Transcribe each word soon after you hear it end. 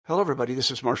Hello, everybody. This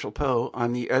is Marshall Poe.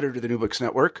 I'm the editor of the New Books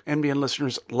Network. NBN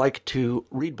listeners like to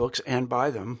read books and buy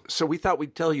them. So we thought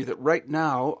we'd tell you that right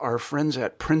now, our friends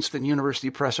at Princeton University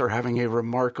Press are having a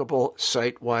remarkable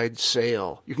site-wide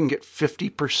sale. You can get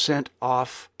 50%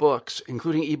 off books,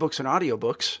 including ebooks and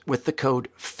audiobooks, with the code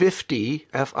 50,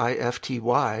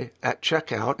 F-I-F-T-Y, at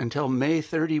checkout until May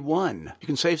 31. You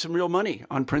can save some real money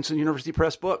on Princeton University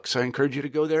Press books. I encourage you to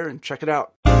go there and check it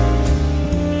out.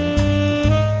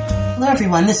 Hello,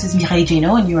 everyone. This is Mireille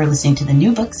Gino, and you are listening to the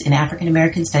New Books in African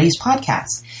American Studies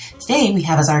podcast. Today, we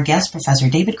have as our guest Professor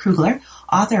David Kruegler,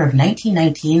 author of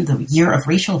 1919, The Year of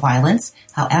Racial Violence,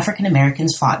 How African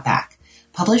Americans Fought Back,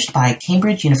 published by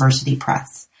Cambridge University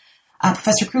Press.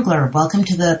 Professor Kruegler, welcome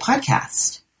to the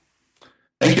podcast.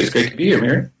 Thank you. It's great to be here,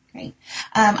 Mary. Great.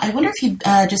 I wonder if you'd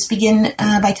just begin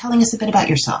by telling us a bit about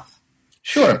yourself.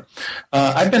 Sure.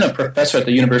 I've been a professor at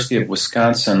the University of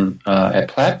Wisconsin at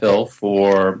Platteville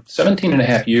for 17 and a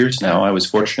half years now. I was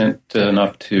fortunate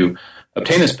enough to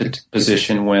obtain this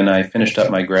position when I finished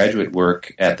up my graduate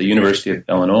work at the University of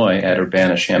Illinois at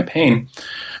Urbana-Champaign,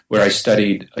 where I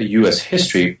studied U.S.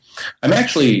 history. I'm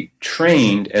actually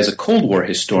trained as a Cold War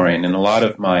historian, and a lot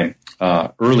of my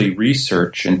early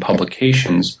research and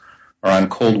publications are on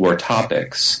Cold War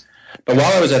topics. But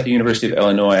while I was at the University of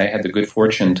Illinois, I had the good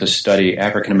fortune to study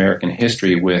African American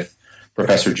history with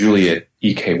Professor Juliet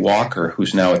E.K. Walker,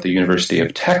 who's now at the University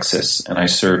of Texas, and I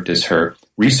served as her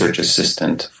research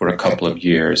assistant for a couple of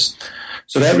years.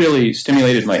 So that really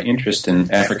stimulated my interest in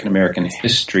African American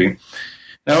history. And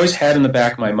I always had in the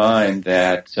back of my mind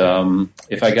that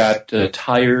if I got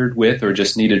tired with or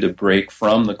just needed a break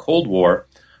from the Cold War,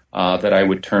 that I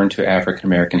would turn to African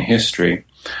American history.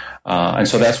 And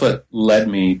so that's what led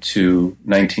me to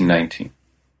 1919.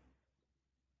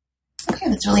 Okay,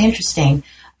 that's really interesting.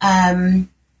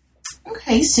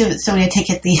 Okay, so I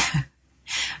take it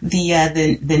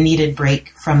the needed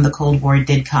break from the Cold War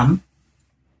did come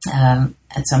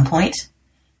at some point.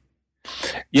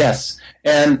 Yes,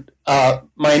 and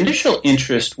my initial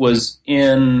interest was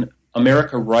in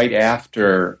America right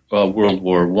after World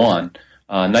War I.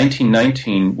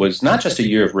 1919 was not just a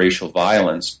year of racial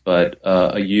violence, but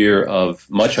a year of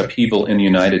much upheaval in the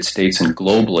United States and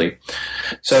globally.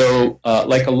 So,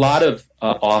 like a lot of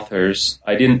authors,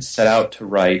 I didn't set out to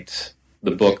write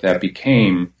the book that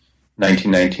became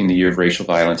 1919, The Year of Racial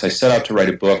Violence. I set out to write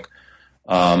a book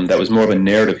that was more of a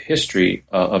narrative history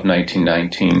of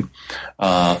 1919,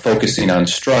 focusing on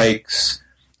strikes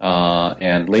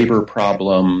and labor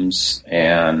problems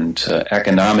and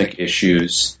economic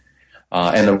issues.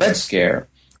 And the Red Scare.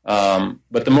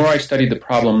 But the more I studied the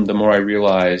problem, the more I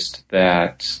realized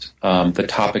that the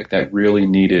topic that really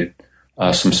needed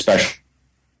some special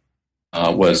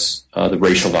was the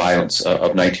racial violence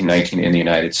of 1919 in the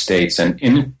United States, and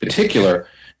in particular,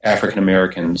 African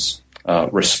Americans'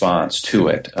 response to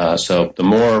it. So the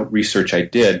more research I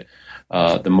did,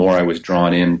 the more I was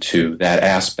drawn into that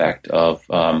aspect of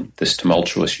this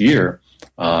tumultuous year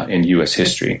in U.S.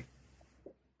 history.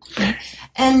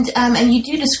 And you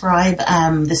do describe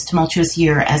this tumultuous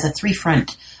year as a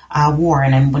three-front war,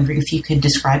 and I'm wondering if you could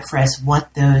describe for us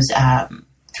what those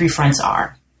three fronts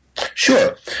are.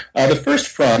 Sure. The first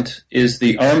front is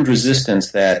the armed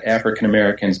resistance that African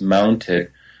Americans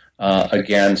mounted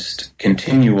against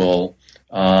continual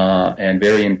and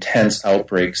very intense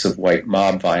outbreaks of white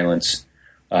mob violence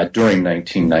during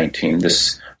 1919.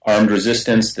 This armed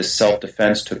resistance, this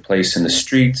self-defense took place in the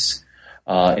streets,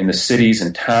 in the cities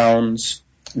and towns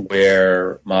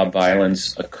where mob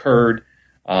violence occurred.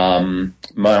 Armed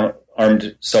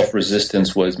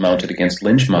self-resistance was mounted against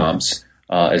lynch mobs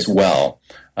as well.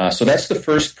 So that's the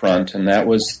first front, and that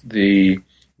was the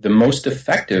most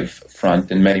effective front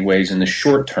in many ways in the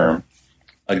short term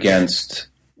against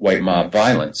white mob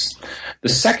violence. The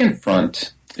second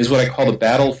front is what I call the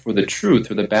battle for the truth,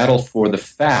 or the battle for the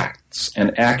facts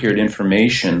and accurate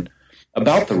information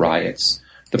about the riots.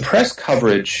 The press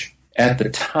coverage at the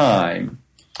time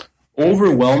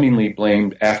overwhelmingly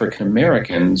blamed African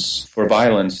Americans for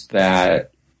violence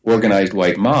that organized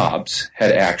white mobs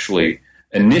had actually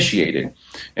initiated.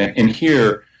 And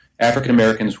here, African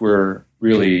Americans were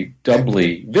really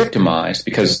doubly victimized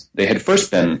because they had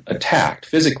first been attacked,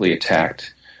 physically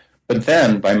attacked, but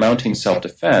then by mounting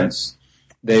self-defense,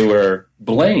 they were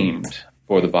blamed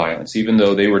for the violence, even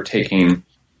though they were taking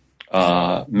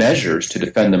measures to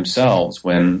defend themselves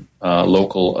when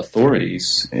local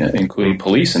authorities, including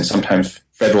police and sometimes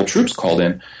federal troops called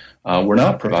in, were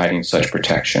not providing such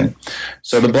protection.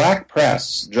 So the black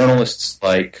press, journalists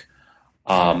like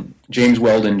James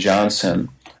Weldon Johnson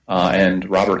and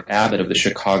Robert Abbott of the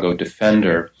Chicago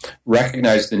Defender,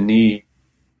 recognized the need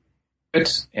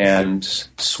and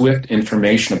swift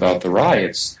information about the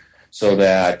riots so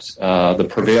that the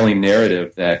prevailing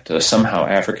narrative that somehow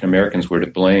African Americans were to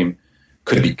blame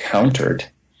could be countered.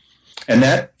 And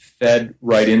that fed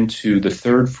right into the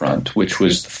third front, which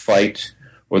was the fight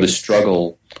or the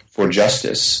struggle for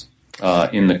justice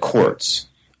in the courts.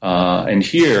 And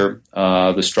here,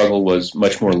 the struggle was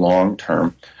much more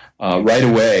long-term. Right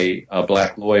away,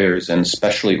 black lawyers and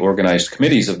specially organized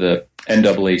committees of the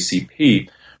NAACP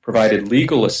provided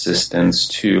legal assistance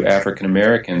to African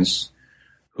Americans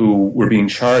who were being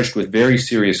charged with very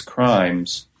serious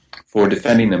crimes for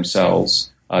defending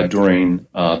themselves during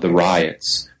the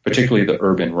riots, particularly the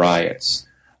urban riots.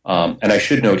 And I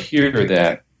should note here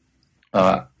that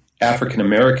African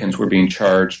Americans were being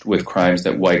charged with crimes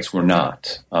that whites were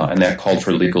not, and that called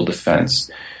for legal defense.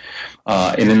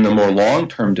 And in the more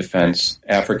long-term defense,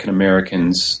 African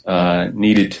Americans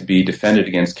needed to be defended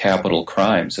against capital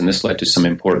crimes, and this led to some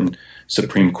important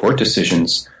Supreme Court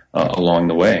decisions along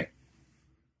the way.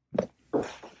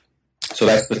 So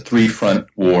that's the three-front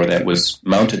war that was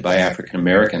mounted by African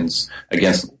Americans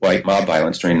against white mob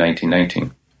violence during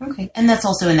 1919. Okay, and that's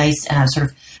also a nice sort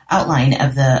of outline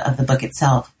of the book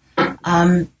itself.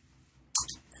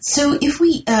 So if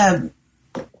we kind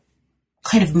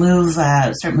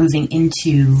of start moving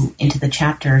into the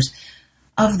chapters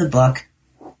of the book,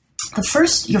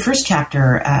 your first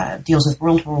chapter deals with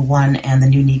World War I and the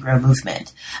New Negro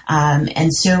movement,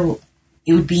 and so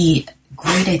it would be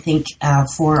great, I think,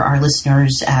 for our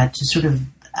listeners to sort of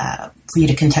for you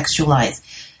to contextualize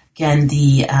again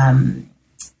the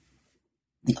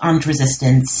armed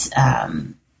resistance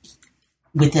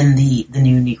within the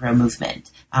New Negro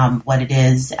movement, what it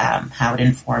is, how it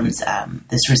informs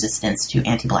this resistance to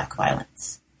anti-Black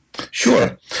violence.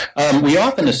 Sure. We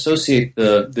often associate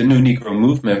the New Negro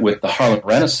movement with the Harlem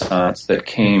Renaissance that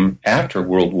came after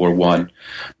World War I,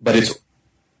 but it's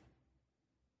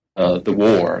the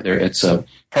war. It's a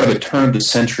part of a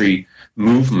turn-of-the-century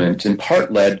movement, in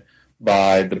part led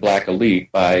by the Black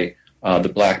elite, by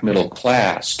the Black middle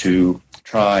class, to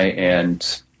try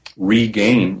and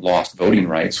regain lost voting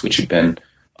rights, which had been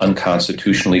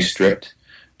unconstitutionally stripped,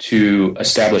 to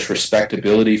establish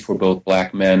respectability for both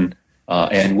Black men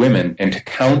and women, and to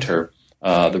counter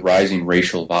the rising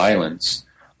racial violence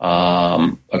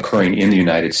occurring in the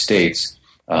United States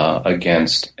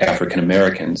against African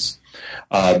Americans.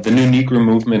 The New Negro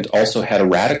movement also had a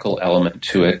radical element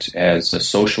to it, as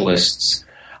socialists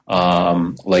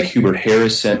like Hubert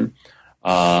Harrison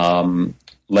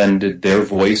lended their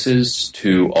voices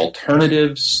to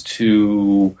alternatives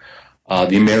to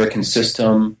the American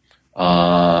system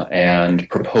and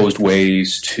proposed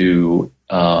ways to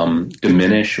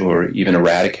diminish or even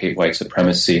eradicate white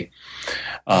supremacy.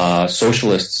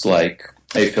 Socialists like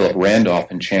A. Philip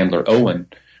Randolph and Chandler Owen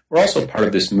were also part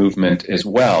of this movement as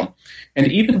well. And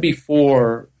even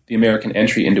before the American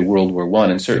entry into World War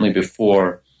I, and certainly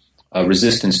before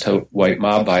resistance to white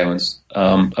mob violence,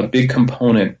 a big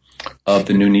component of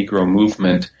the New Negro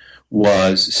movement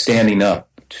was standing up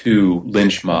to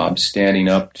lynch mobs, standing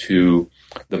up to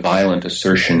the violent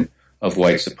assertion of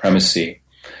white supremacy.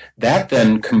 That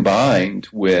then combined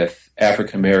with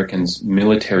African Americans'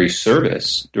 military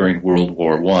service during World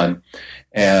War I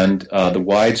and the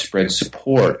widespread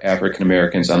support African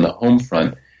Americans on the home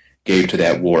front gave to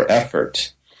that war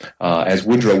effort. As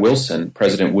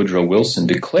President Woodrow Wilson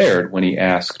declared when he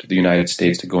asked the United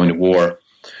States to go into war,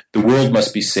 the world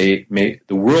must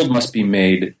be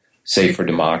made safe for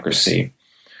democracy.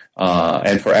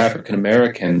 And for African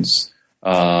Americans,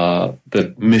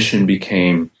 the mission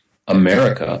became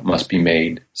America must be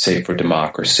made safe for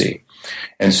democracy.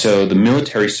 And so the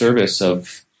military service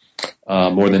of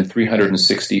more than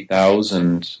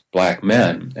 360,000 Black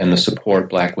men and the support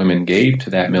Black women gave to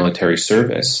that military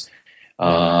service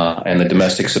and the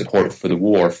domestic support for the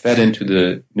war fed into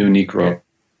the New Negro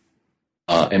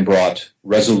and brought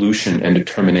resolution and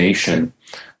determination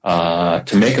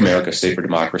to make America safe for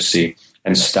democracy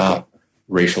and stop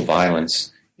racial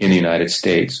violence in the United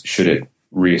States should it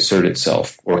reassert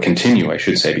itself, or continue, I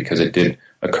should say, because it did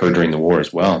occur during the war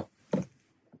as well.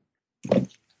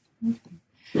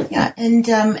 Yeah, and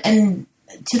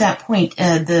to that point,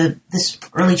 this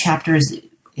early chapters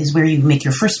is where you make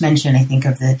your first mention, I think,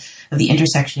 of the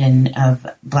intersection of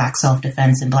Black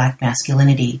self-defense and Black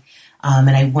masculinity. And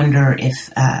I wonder if,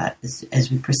 as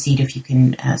we proceed, if you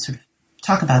can sort of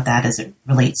talk about that as it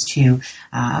relates to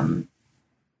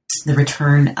the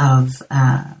return of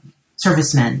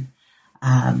servicemen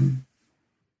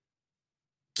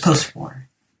post-war.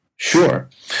 Sure.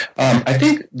 I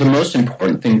think the most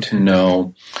important thing to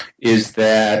know is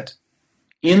that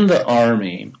in the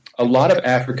Army, a lot of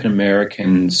African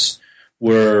Americans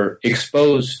were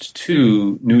exposed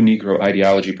to new Negro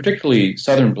ideology, particularly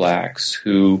Southern blacks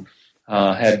who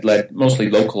had led mostly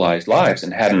localized lives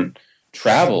and hadn't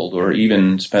traveled or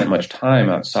even spent much time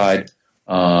outside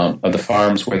of the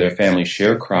farms where their families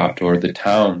sharecropped or the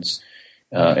towns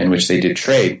in which they did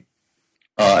trade.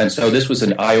 And so this was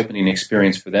an eye-opening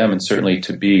experience for them, and certainly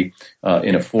to be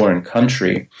in a foreign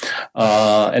country.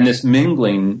 And this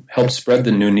mingling helped spread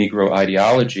the new Negro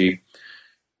ideology.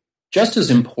 Just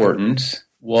as important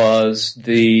was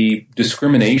the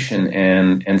discrimination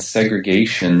and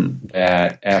segregation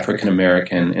that African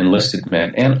American enlisted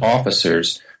men and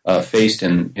officers faced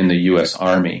in the U.S.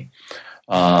 Army.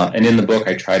 And in the book,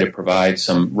 I try to provide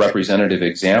some representative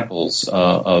examples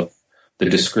of the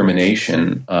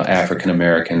discrimination African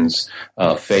Americans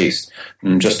faced.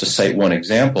 And just to cite one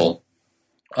example,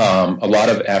 a lot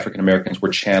of African Americans were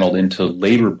channeled into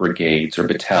labor brigades or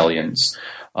battalions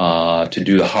to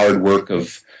do the hard work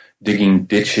of digging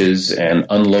ditches and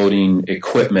unloading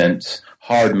equipment,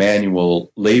 hard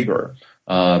manual labor,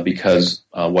 because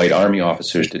white Army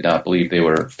officers did not believe they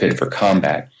were fit for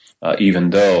combat, even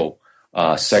though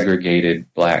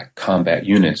segregated black combat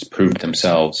units proved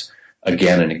themselves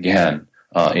again and again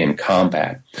in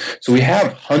combat. So we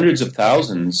have hundreds of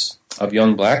thousands of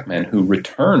young black men who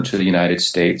return to the United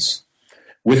States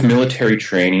with military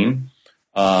training,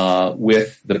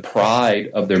 with the pride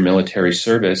of their military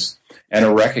service, and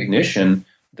a recognition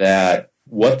that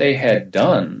what they had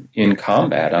done in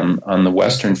combat on the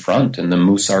Western Front in the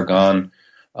Moose-Argonne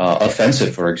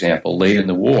offensive, for example, late in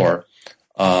the war,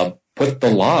 put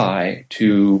the lie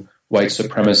to white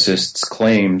supremacists'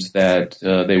 claims that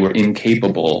they were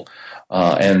incapable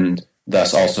and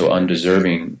thus also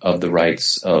undeserving of the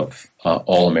rights of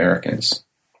all Americans.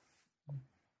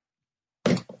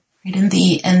 Right, and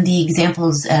the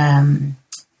examples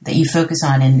that you focus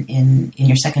on in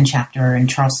your second chapter in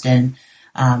Charleston,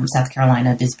 South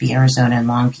Carolina, Bisbee, Arizona, and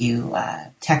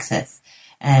Longview, Texas,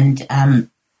 and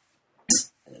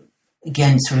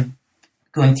again, sort of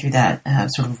going through that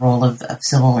sort of role of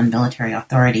civil and military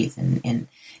authorities in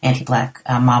anti-black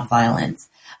mob violence.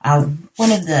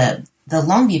 One of the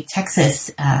Longview,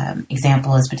 Texas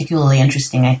example is particularly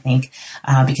interesting, I think,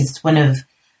 because it's one of,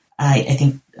 I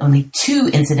think, only two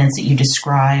incidents that you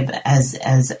describe as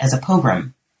a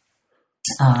pogrom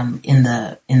in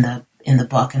the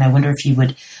book, and I wonder if you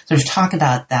would sort of talk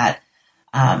about that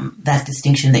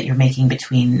distinction that you're making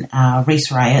between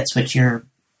race riots, which you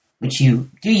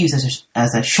do use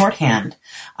as a shorthand,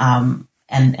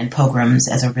 and pogroms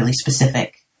as a really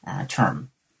specific term.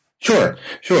 Sure.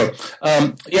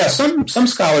 Yeah, some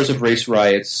scholars of race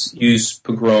riots use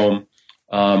pogrom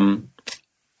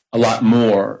a lot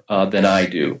more than I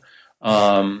do.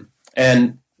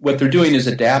 And what they're doing is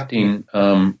adapting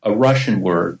a Russian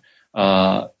word,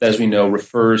 as we know,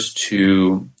 refers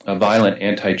to violent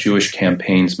anti-Jewish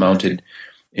campaigns mounted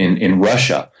in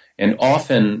Russia, and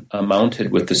often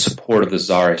mounted with the support of the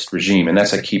Tsarist regime. And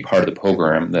that's a key part of the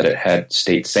pogrom, that it had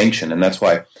state sanction. And that's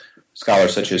why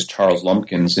scholars such as Charles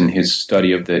Lumpkins, in his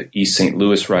study of the East St.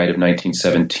 Louis riot of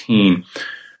 1917,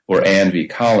 or Anne V.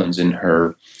 Collins in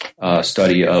her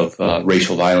study of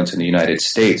racial violence in the United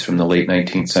States from the late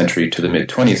 19th century to the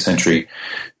mid-20th century,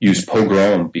 used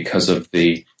pogrom because of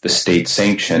the state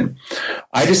sanction.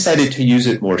 I decided to use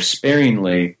it more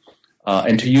sparingly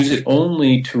and to use it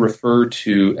only to refer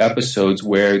to episodes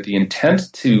where the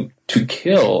intent to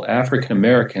kill African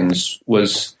Americans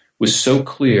was so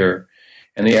clear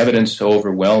and the evidence so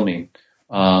overwhelming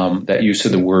that use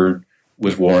of the word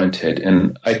was warranted.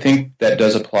 And I think that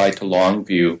does apply to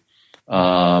Longview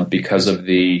because of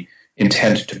the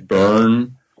intent to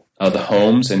burn the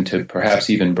homes and to perhaps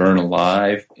even burn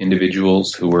alive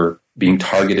individuals who were being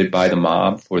targeted by the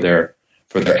mob for their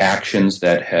actions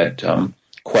that had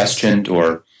questioned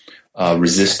or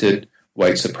resisted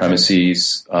white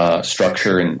supremacy's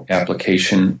structure and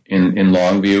application in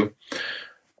Longview.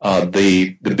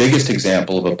 The biggest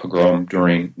example of a pogrom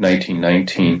during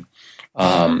 1919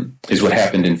 is what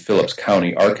happened in Phillips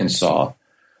County, Arkansas,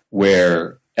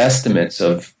 where estimates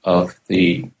of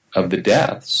the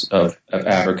deaths of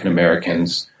African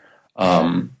Americans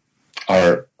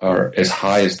are as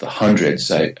high as the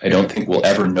hundreds. I don't think we'll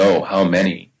ever know how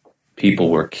many people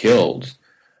were killed,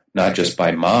 not just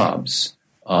by mobs,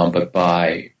 but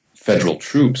by federal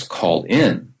troops called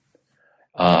in.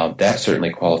 That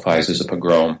certainly qualifies as a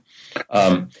pogrom.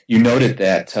 You noted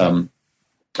that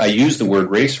I used the word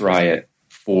race riot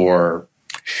for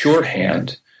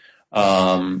shorthand,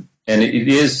 and it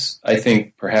is, I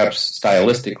think, perhaps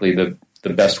stylistically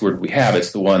the best word we have.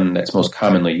 It's the one that's most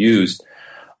commonly used,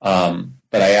 but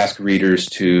I ask readers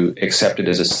to accept it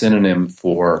as a synonym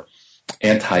for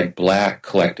anti-black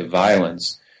collective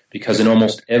violence, because in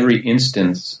almost every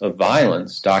instance of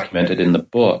violence documented in the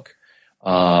book,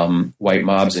 white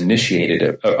mobs initiated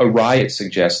it. A riot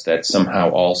suggests that somehow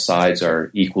all sides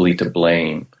are equally to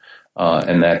blame,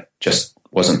 and that just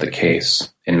wasn't the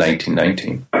case in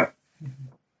 1919.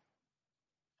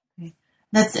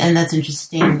 That's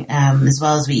interesting, as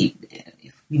well as we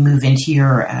move into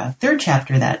your third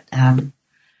chapter, that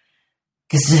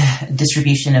because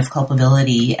distribution of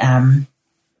culpability, the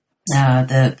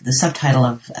subtitle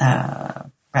of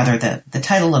the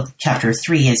title of chapter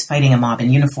 3 is "Fighting a Mob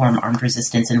in Uniform: Armed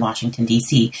Resistance in Washington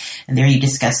D.C." And there you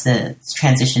discuss the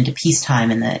transition to peacetime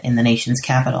in the nation's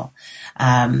capital.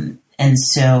 And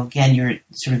so again, you're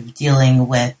sort of dealing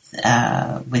with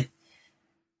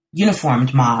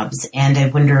uniformed mobs, and I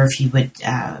wonder if you would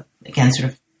again sort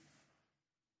of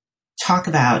talk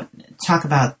about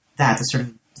that, the sort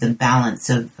of the balance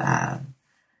of the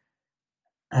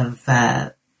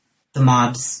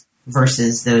mobs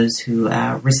versus those who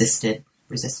resisted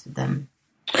them.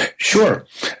 Sure.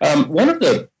 One of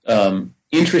the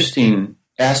interesting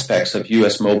aspects of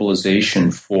U.S.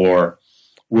 mobilization for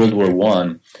World War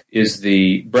I is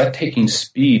the breathtaking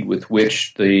speed with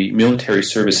which the military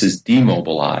services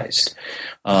demobilized.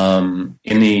 In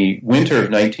the winter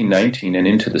of 1919 and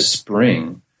into the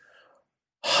spring,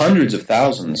 hundreds of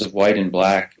thousands of white and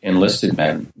black enlisted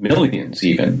men, millions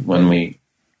even, when we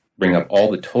bring up all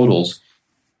the totals,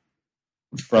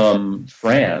 from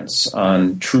France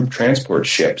on troop transport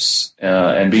ships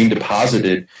and being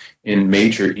deposited in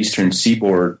major eastern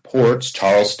seaboard ports,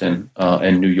 Charleston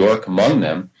and New York among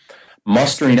them,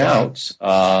 mustering out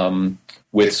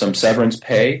with some severance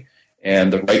pay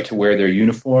and the right to wear their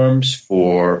uniforms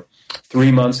for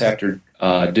 3 months after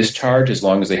discharge, as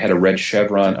long as they had a red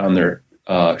chevron on their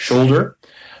shoulder,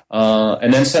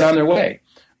 and then sent on their way.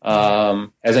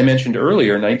 As I mentioned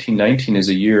earlier, 1919 is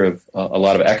a year of a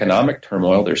lot of economic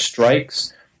turmoil. There's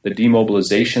strikes, the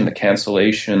demobilization, the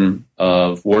cancellation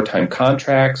of wartime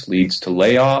contracts leads to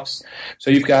layoffs. So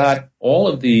you've got all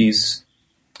of these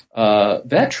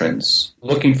veterans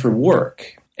looking for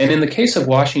work. And in the case of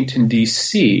Washington,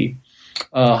 D.C.,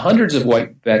 hundreds of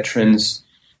white veterans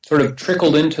sort of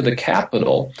trickled into the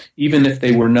Capitol, even if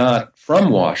they were not from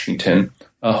Washington,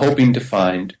 hoping to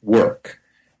find work.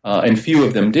 And few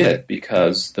of them did,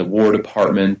 because the War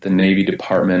Department, the Navy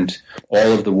Department,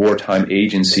 all of the wartime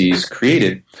agencies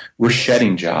created were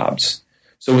shedding jobs.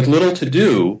 So with little to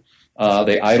do,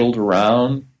 they idled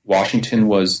around. Washington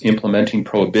was implementing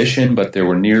prohibition, but there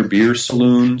were near beer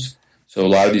saloons. So a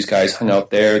lot of these guys hung out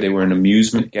there. They were in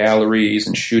amusement galleries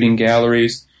and shooting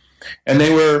galleries. And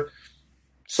they were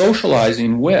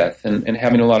socializing with and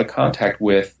having a lot of contact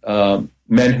with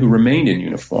men who remained in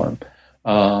uniform.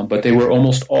 But they were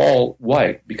almost all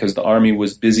white, because the Army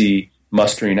was busy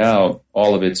mustering out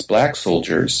all of its black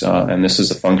soldiers. And this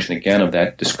is a function, again, of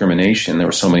that discrimination. There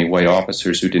were so many white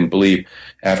officers who didn't believe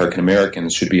African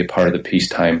Americans should be a part of the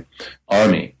peacetime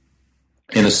Army.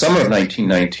 In the summer of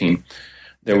 1919,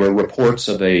 there were reports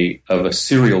of a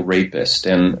serial rapist,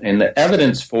 and the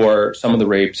evidence for some of the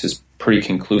rapes is pretty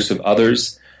conclusive.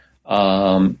 Others,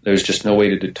 there's just no way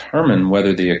to determine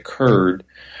whether they occurred.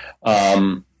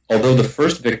 Although the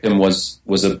first victim was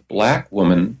a black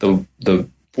woman, the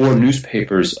 4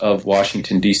 newspapers of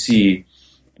Washington, D.C.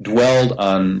 dwelled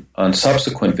on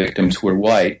subsequent victims who were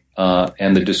white,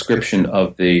 and the description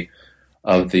of the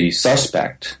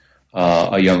suspect,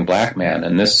 a young black man.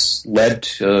 And this led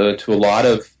to a lot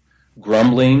of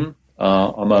grumbling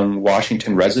among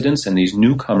Washington residents and these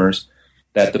newcomers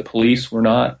that the police were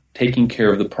not taking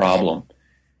care of the problem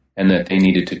and that they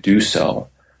needed to do so.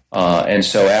 And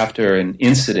so after an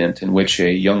incident in which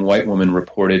a young white woman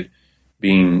reported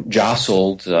being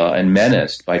jostled and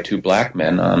menaced by 2 black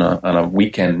men on a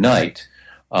weekend night,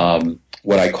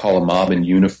 what I call a mob in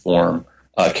uniform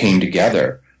came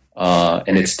together.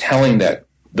 And it's telling that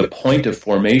the point of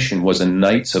formation was a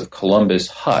Knights of Columbus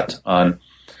hut on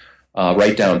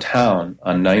right downtown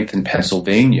on 9th and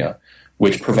Pennsylvania,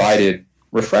 which provided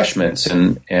refreshments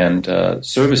and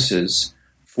services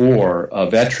for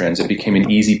veterans. It became an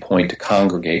easy point to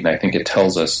congregate, and I think it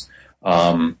tells us,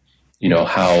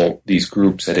 how these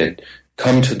groups that had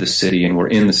come to the city and were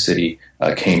in the city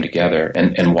came together,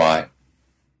 and why.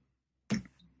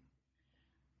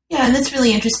 Yeah, and that's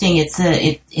really interesting. It's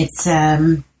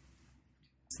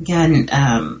again,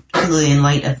 particularly in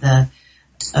light of the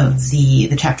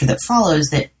chapter that follows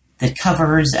that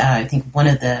covers, I think one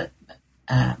of the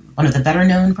better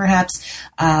known, perhaps,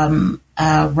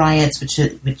 riots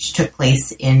which took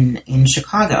place in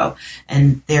Chicago.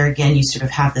 And there again, you sort of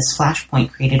have this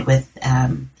flashpoint created with,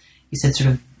 you said,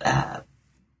 sort of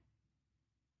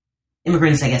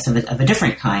immigrants, I guess, of a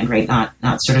different kind, right?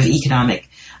 Not sort of economic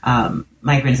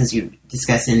migrants, as you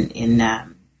discuss in the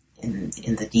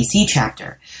DC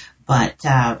chapter, but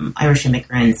Irish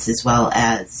immigrants as well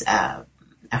as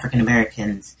African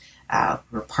Americans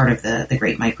were part of the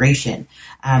Great Migration.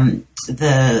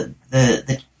 The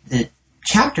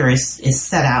chapter is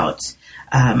set out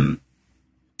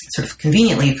sort of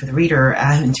conveniently for the reader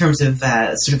in terms of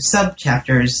sort of sub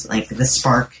chapters like the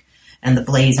spark and the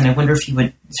blaze, and I wonder if you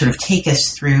would sort of take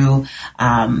us through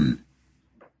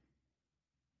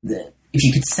if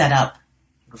you could set up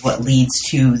what leads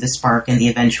to the spark and the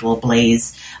eventual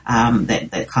blaze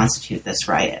that constitute this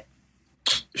riot.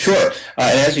 Sure.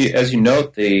 And as you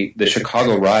note, the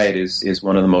Chicago riot is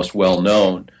one of the most well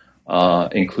known,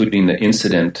 including the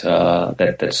incident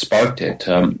that sparked it,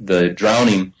 the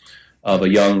drowning of a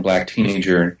young black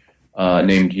teenager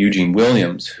named Eugene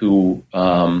Williams, who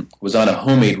was on a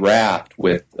homemade raft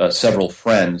with several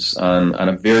friends on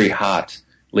a very hot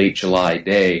late July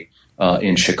day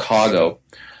in Chicago.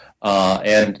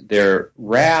 And their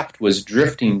raft was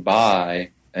drifting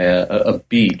by a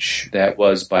beach that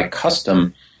was by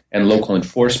custom and local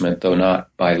enforcement, though not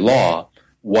by law,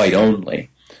 white only.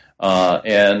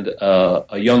 And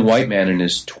a young white man in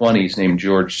his 20s named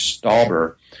George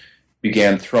Stauber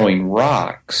began throwing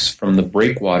rocks from the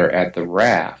breakwater at the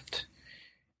raft.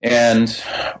 And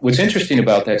what's interesting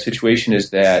about that situation is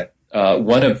that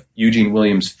one of Eugene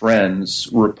Williams' friends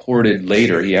reported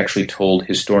later, he actually told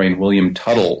historian William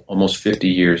Tuttle almost 50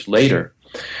 years later,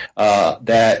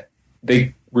 that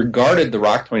they regarded the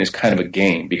rock throwing as kind of a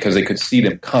game because they could see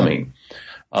them coming.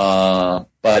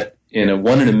 But in a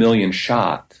 1 in a million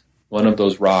shot, one of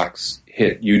those rocks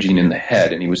hit Eugene in the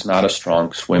head, and he was not a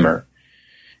strong swimmer,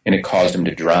 and it caused him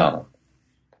to drown.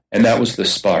 And that was the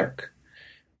spark.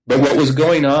 But what was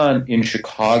going on in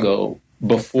Chicago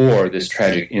before this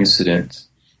tragic incident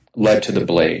led to the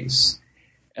blaze.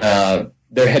 There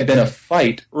had been a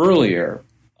fight earlier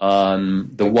on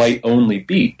the white-only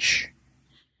beach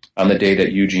on the day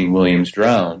that Eugene Williams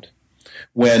drowned,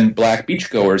 when black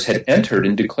beachgoers had entered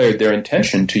and declared their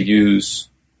intention to use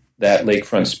that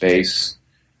lakefront space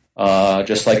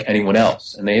just like anyone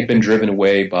else. And they had been driven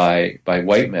away by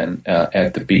white men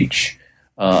at the beach.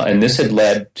 And this had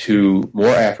led to more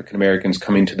African Americans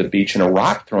coming to the beach, and a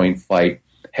rock-throwing fight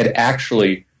had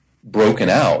actually broken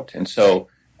out. And so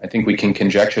I think we can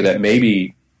conjecture that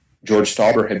maybe George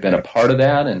Stauber had been a part of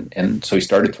that, and so he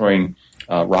started throwing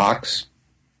rocks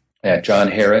at John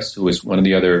Harris, who was one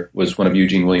of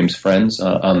Eugene Williams' friends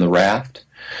on the raft.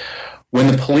 When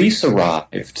the police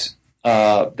arrived,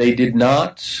 they did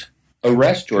not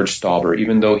arrest George Stauber,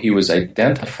 even though he was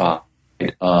identified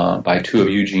by two of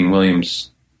Eugene Williams.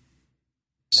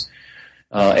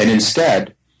 And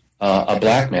instead, a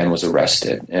black man was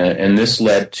arrested. And this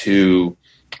led to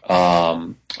a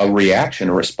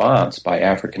response by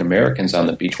African Americans on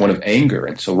the beach, one of anger.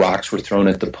 And so rocks were thrown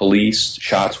at the police,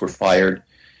 shots were fired,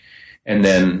 and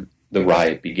then the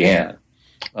riot began.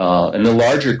 And the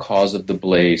larger cause of the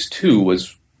blaze, too,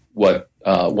 was what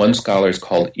one scholar has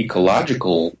called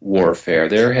ecological warfare.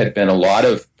 There had been a lot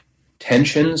of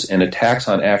tensions and attacks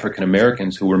on African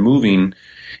Americans who were moving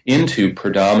into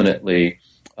predominantly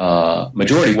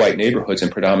majority white neighborhoods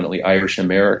and predominantly Irish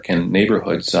American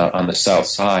neighborhoods on the south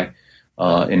side,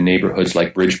 in neighborhoods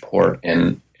like Bridgeport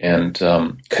and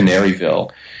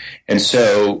Canaryville. And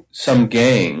so some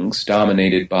gangs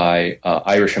dominated by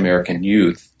Irish American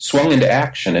youth swung into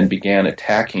action and began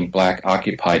attacking black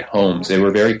occupied homes. They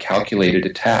were very calculated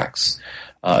attacks,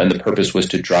 and the purpose was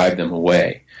to drive them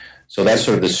away. So that's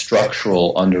sort of the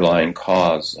structural underlying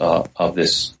cause of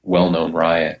this well-known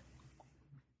riot.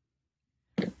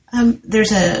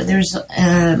 There's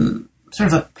sort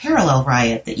of a parallel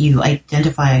riot that you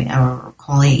identify or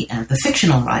call the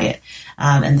fictional riot,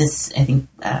 and this I think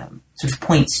sort of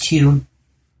points to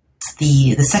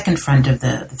the second front of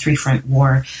the three-front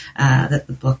war that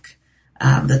the book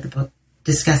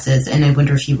discusses, and I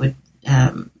wonder if you would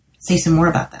say some more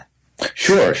about that.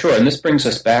 Sure. And this brings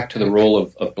us back to the role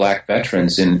of black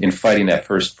veterans in fighting that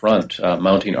first front,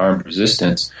 mounting armed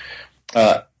resistance.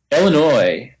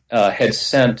 Illinois had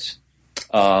sent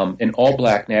an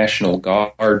all-black National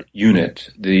Guard unit,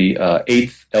 the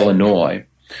 8th Illinois,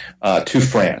 to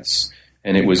France.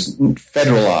 And it was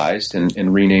federalized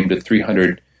and renamed the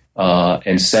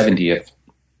 370th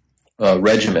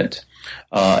Regiment.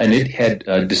 And it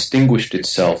had distinguished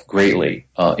itself greatly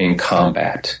in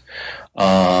combat.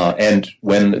 And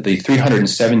when the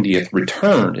 370th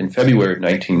returned in February of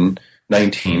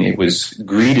 1919, it was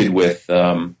greeted with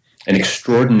an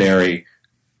extraordinary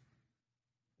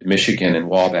Michigan and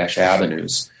Wabash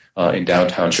Avenues in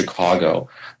downtown Chicago.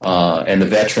 And the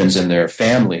veterans and their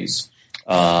families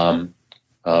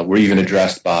were even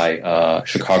addressed by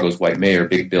Chicago's white mayor,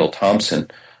 Big Bill Thompson,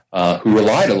 who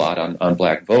relied a lot on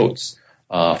black votes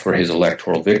for his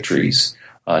electoral victories.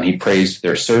 And he praised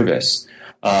their service.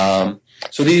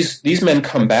 So these men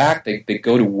come back, they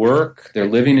go to work, they're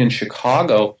living in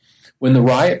Chicago. When the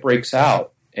riot breaks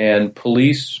out and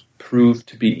police prove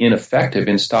to be ineffective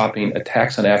in stopping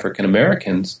attacks on African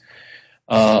Americans,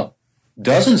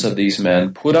 dozens of these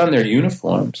men put on their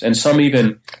uniforms, and some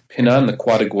even pin on the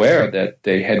Croix de Guerre that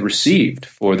they had received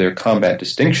for their combat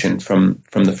distinction from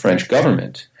the French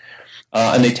government.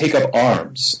 And they take up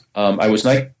arms. I was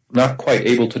not quite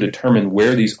able to determine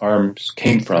where these arms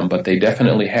came from, but they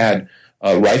definitely had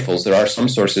rifles. There are some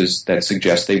sources that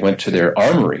suggest they went to their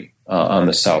armory on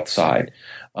the south side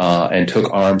and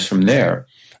took arms from there.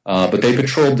 But they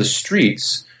patrolled the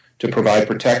streets to provide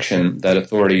protection that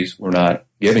authorities were not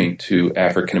giving to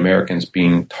African Americans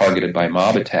being targeted by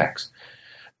mob attacks.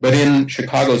 But in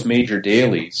Chicago's major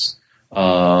dailies,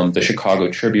 the Chicago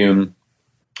Tribune,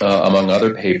 among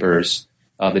other papers,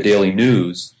 the Daily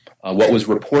News, what was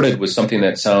reported was something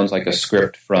that sounds like a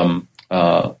script from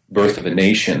Birth of a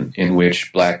Nation, in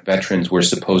which black veterans were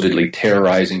supposedly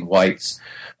terrorizing whites.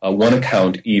 One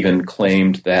account even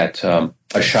claimed that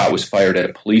a shot was fired at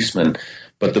a policeman,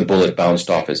 but the bullet bounced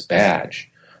off his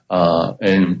badge.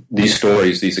 And these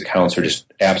stories, these accounts are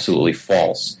just absolutely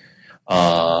false.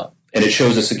 And it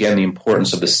shows us again the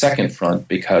importance of the second front,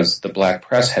 because the black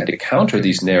press had to counter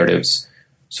these narratives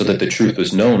so that the truth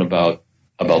was known about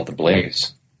the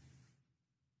blaze.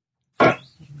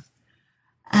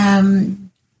 And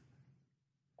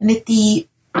at the,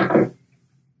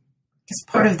 as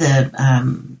part of the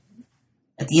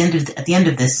at the end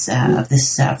of this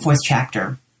fourth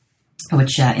chapter,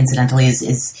 which incidentally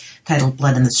is titled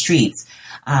 "Blood in the Streets,"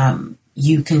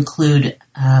 you conclude,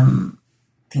 I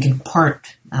think in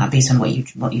part based on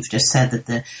what you've just said, that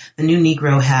the new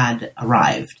Negro had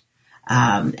arrived,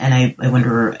 and I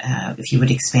wonder if you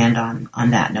would expand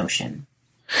on that notion.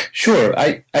 Sure,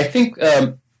 I think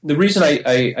the reason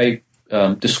I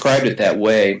described it that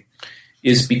way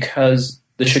is because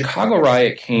the Chicago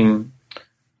riot came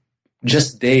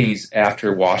just days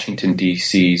after Washington,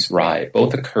 D.C.'s riot.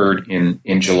 Both occurred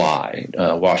in July.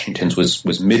 Washington's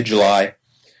was mid-July,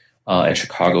 and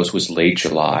Chicago's was late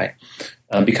July.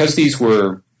 Because these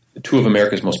were two of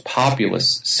America's most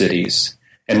populous cities,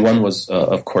 and one was,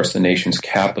 of course, the nation's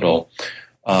capital,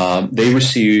 they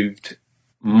received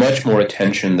much more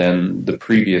attention than the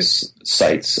previous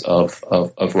sites of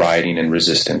rioting and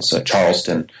resistance,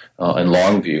 Charleston and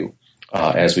Longview,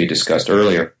 as we discussed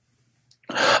earlier.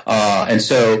 And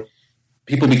so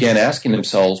people began asking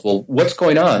themselves, well, what's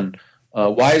going on?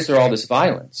 Why is there all this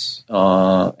violence?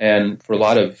 And for a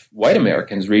lot of white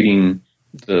Americans, reading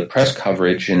the press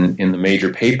coverage in the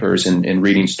major papers and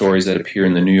reading stories that appear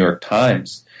in the New York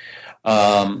Times,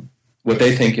 what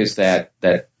they think is that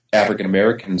African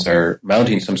Americans are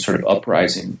mounting some sort of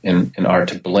uprising and are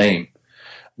to blame.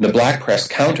 The black press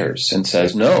counters and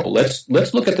says, no, let's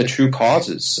look at the true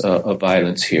causes of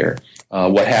violence here.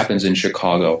 What happens in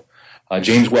Chicago?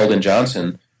 James Weldon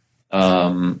Johnson,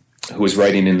 who was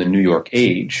writing in the New York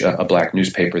Age, a black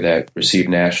newspaper that received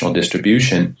national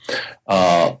distribution,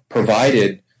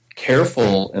 provided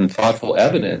careful and thoughtful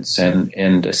evidence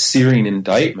and a searing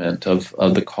indictment of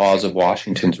the cause of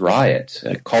Washington's riot.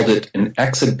 Called it an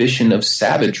exhibition of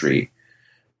savagery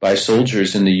by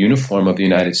soldiers in the uniform of the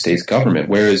United States government.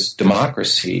 Where is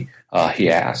democracy, he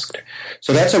asked.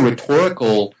 So that's a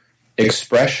rhetorical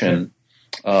expression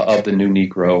of the new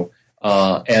Negro,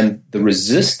 and the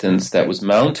resistance that was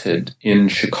mounted in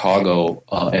Chicago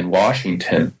and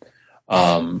Washington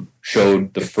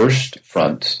showed the first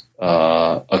front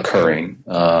occurring,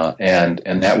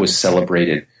 and that was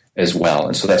celebrated as well.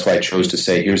 And so that's why I chose to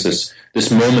say here's this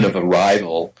moment of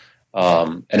arrival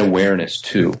and awareness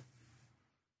too.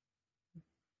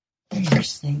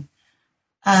 Interesting.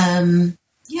 So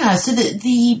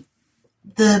the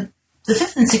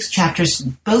fifth and sixth chapters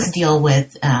both deal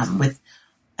with armed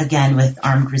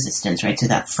resistance, right? So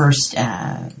that first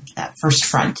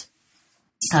front,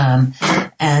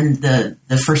 and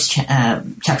the first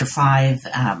chapter 5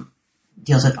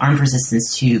 deals with armed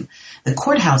resistance to the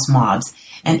courthouse mobs.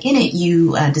 And in it,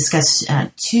 you discuss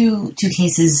two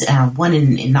cases, one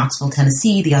in Knoxville,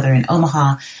 Tennessee, the other in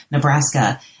Omaha,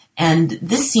 Nebraska. And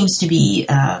this seems to be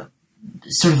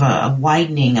sort of a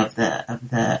widening of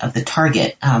the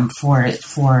target for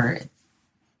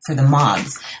the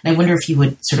mobs. And I wonder if you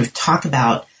would sort of talk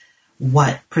about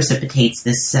what precipitates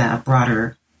this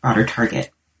broader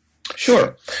target.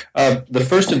 Sure. The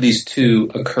first of these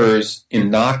two occurs in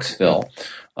Knoxville.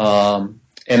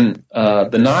 And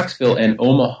the Knoxville and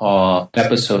Omaha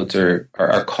episodes are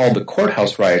called the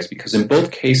courthouse riots because in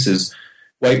both cases,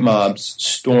 white mobs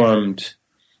stormed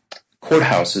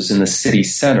courthouses in the city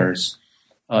centers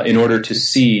in order to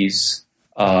seize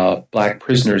black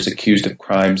prisoners accused of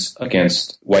crimes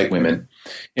against white women.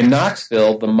 In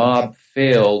Knoxville, the mob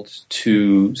failed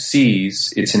to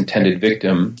seize its intended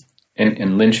victim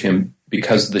and lynch him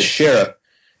because the sheriff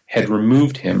had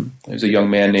removed him. There was a young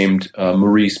man named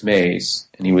Maurice Mays,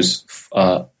 and he was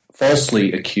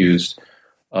falsely accused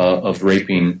of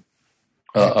raping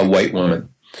a white woman.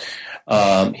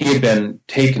 He had been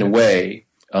taken away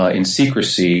in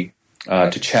secrecy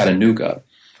to Chattanooga,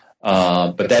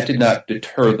 but that did not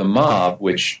deter the mob,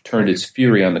 which turned its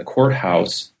fury on the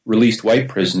courthouse, released white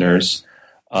prisoners,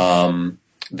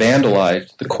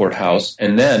 vandalized the courthouse,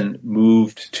 and then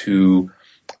moved to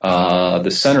the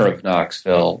center of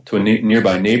Knoxville to a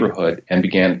nearby neighborhood and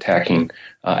began attacking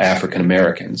African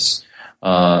Americans.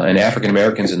 And African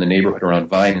Americans in the neighborhood around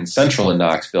Vine and Central in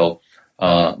Knoxville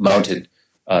mounted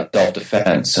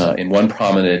self-defense. In one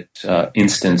prominent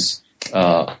instance,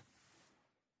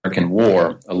 American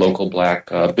War, a local black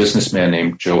businessman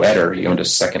named Joe Etter, he owned a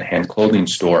secondhand clothing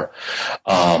store,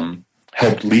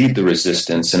 helped lead the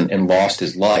resistance and lost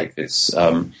his life. Its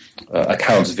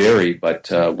accounts vary, but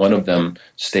one of them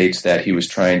states that he was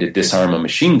trying to disarm a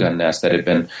machine gun nest that had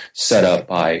been set up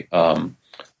by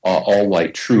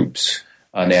all-white troops,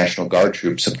 National Guard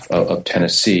troops of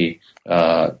Tennessee,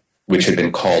 which had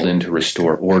been called in to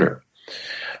restore order.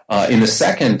 In the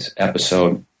second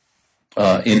episode,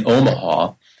 in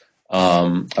Omaha,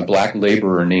 a black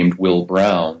laborer named Will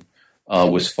Brown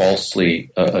was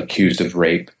falsely accused of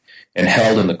rape and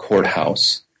held in the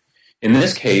courthouse. In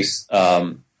this case,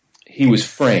 he was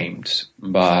framed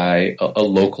by a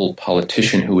local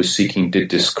politician who was seeking to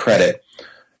discredit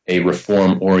a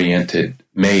reform-oriented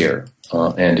mayor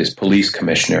and his police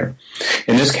commissioner.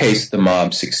 In this case, the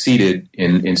mob succeeded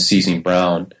in seizing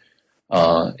Brown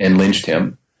and lynched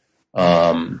him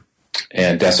and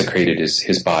desecrated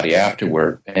his body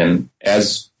afterward. And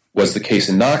as was the case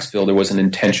in Knoxville, there was an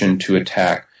intention to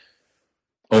attack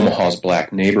Omaha's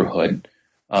black neighborhood.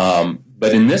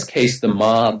 But in this case, the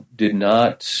mob did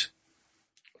not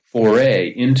foray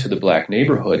into the black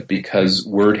neighborhood because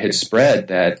word had spread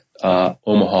that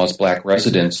Omaha's black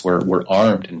residents were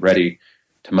armed and ready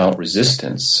to mount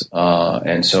resistance.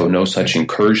 And so no such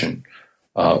incursion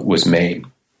was made.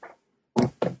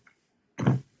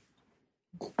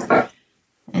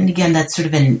 And again, that's sort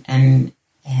of an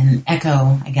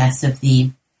echo, I guess, of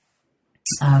the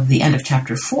end of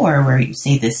chapter 4, where you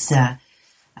say this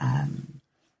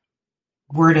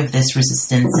word of this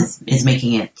resistance is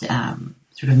making it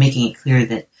sort of making it clear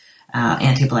that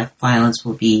anti-black violence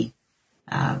will be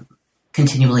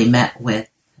continually met with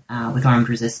armed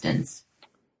resistance,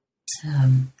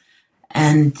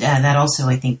 and that also,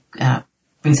 I think,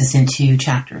 brings us into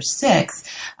chapter 6,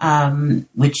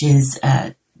 which is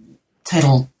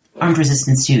titled Armed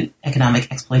Resistance to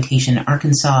Economic Exploitation in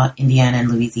Arkansas, Indiana, and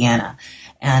Louisiana.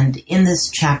 And in this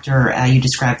chapter, you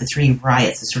describe the 3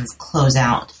 riots that sort of close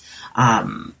out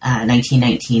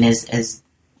 1919 as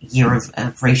a year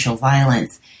of racial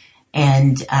violence.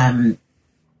 And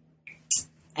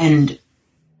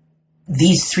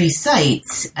these 3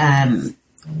 sites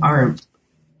are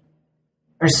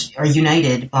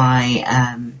united by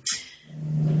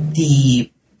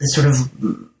the sort of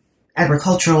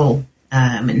agricultural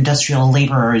industrial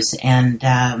laborers and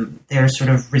their sort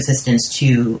of resistance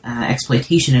to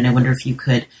exploitation. And I wonder if you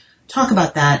could talk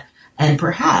about that, and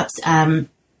perhaps,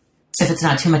 if it's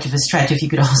not too much of a stretch, if you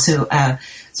could also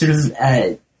sort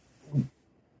of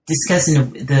discuss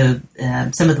the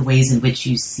some of the ways in which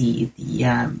you see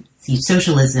see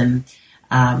socialism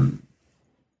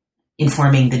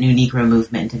informing the new Negro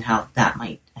movement, and how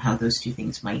those two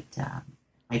things might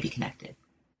be connected.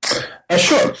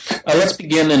 Sure. Let's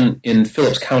begin in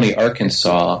Phillips County,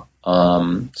 Arkansas,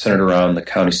 centered around the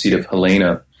county seat of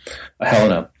Helena.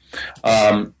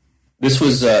 This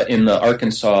was in the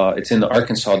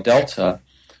Arkansas Delta,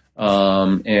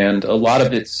 and a lot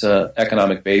of its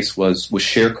economic base was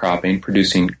sharecropping,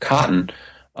 producing cotton,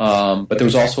 but there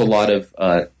was also a lot of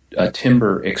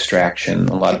timber extraction.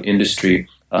 A lot of industry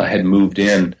had moved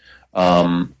in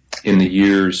the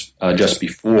years just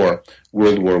before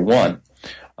World War I.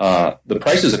 The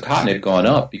prices of cotton had gone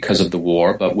up because of the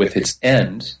war, but with its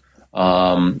end,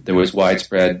 there was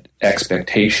widespread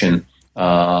expectation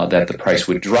that the price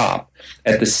would drop.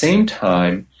 At the same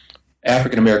time,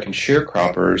 African American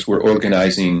sharecroppers were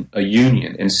organizing a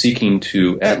union and seeking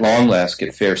to, at long last,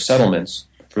 get fair settlements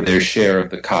for their share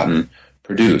of the cotton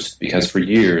produced, because for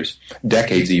years,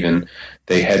 decades even,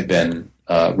 they had been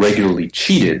regularly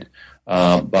cheated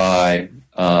by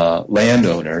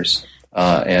landowners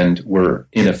and were,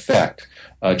 in effect,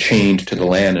 chained to the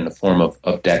land in a form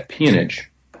of debt peonage.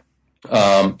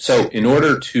 So in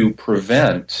order to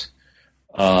prevent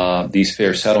these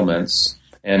fair settlements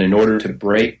and in order to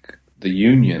break the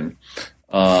Union,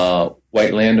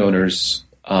 white landowners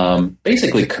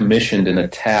basically commissioned an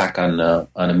attack on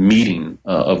a meeting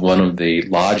of one of the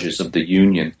lodges of the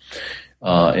Union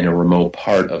in a remote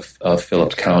part of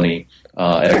Phillips County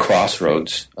at a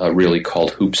crossroads really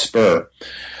called Hoop Spur.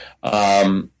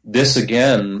 This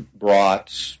again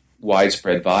brought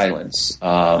widespread violence,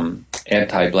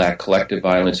 anti-black collective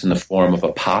violence in the form of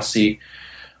a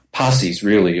posses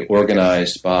really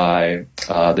organized by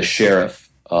the sheriff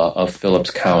of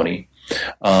Phillips County,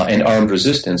 and armed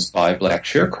resistance by black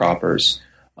sharecroppers,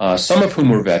 some of whom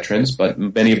were veterans, but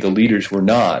many of the leaders were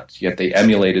not, yet they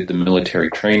emulated the military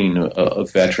training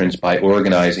of veterans by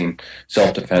organizing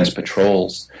self-defense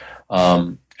patrols.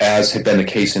 As had been the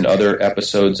case in other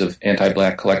episodes of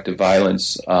anti-black collective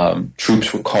violence,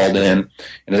 troops were called in.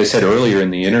 And as I said earlier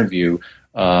in the interview,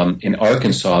 in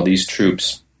Arkansas, these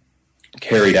troops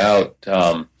carried out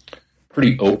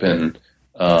pretty open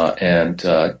and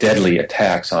deadly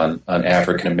attacks on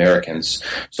African Americans.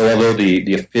 So although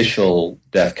the official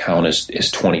death count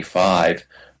is 25,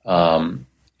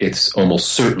 it's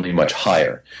almost certainly much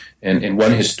higher. And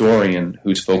one historian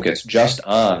who's focused just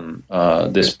on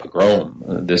this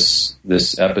pogrom, this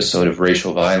episode of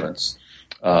racial violence,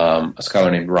 a scholar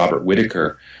named Robert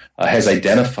Whitaker, has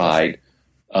identified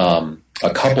a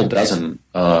couple dozen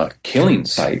killing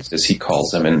sites, as he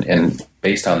calls them, and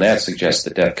based on that suggests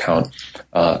the death count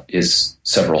is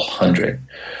several hundred.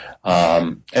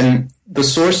 And the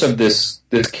source of this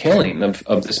killing,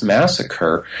 of this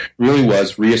massacre, really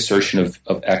was reassertion of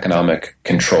economic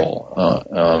control.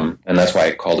 And that's why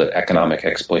I called it economic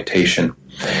exploitation.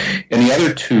 And the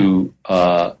other two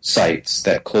sites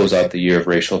that close out the year of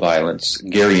racial violence,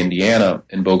 Gary, Indiana,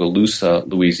 and Bogalusa,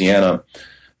 Louisiana,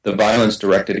 the violence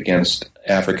directed against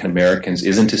African Americans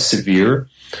isn't as severe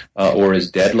or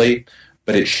as deadly,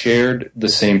 but it shared the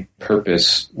same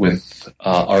purpose with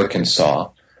Arkansas,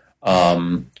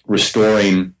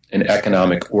 restoring an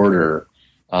economic order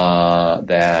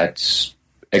that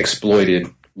exploited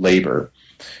labor.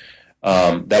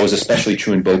 That was especially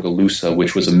true in Bogalusa,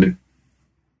 which was a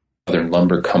Southern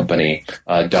lumber company,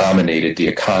 dominated the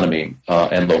economy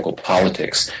and local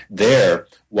politics. There,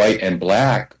 white and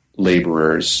black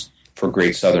laborers for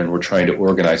Great Southern were trying to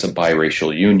organize a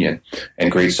biracial union,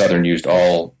 and Great Southern used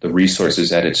all the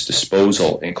resources at its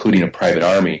disposal, including a private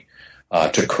army,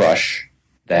 to crush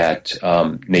that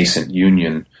nascent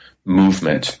union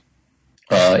movement.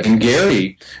 In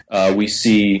Gary, we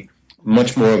see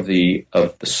much more of the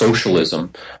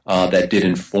socialism that did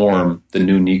inform the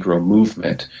New Negro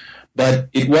movement, but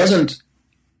it wasn't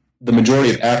the majority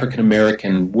of African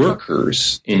American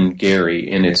workers in Gary,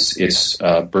 in its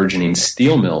burgeoning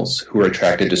steel mills, who were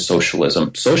attracted to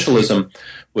socialism. Socialism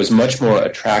was much more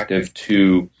attractive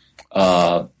to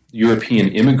European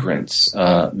immigrants,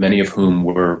 many of whom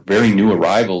were very new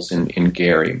arrivals in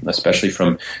Gary, especially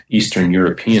from Eastern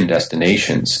European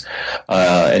destinations.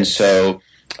 And so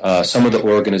some of the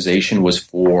organization was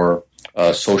for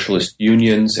socialist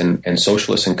unions, and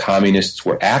socialists and communists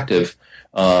were active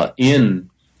in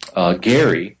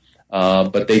Gary,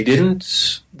 but they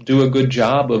didn't do a good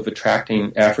job of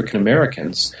attracting African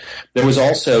Americans. There was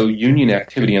also union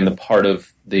activity on the part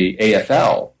of the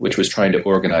AFL, which was trying to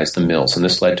organize the mills, and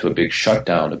this led to a big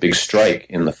shutdown, a big strike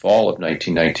in the fall of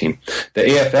 1919. The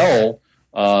AFL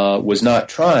was not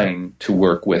trying to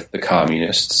work with the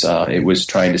communists. It was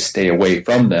trying to stay away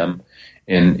from them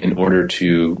in order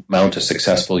to mount a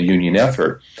successful union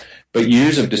effort. But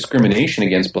years of discrimination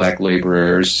against black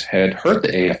laborers had hurt the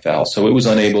AFL, so it was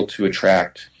unable to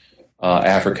attract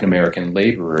African-American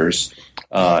laborers.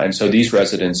 And so these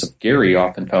residents of Gary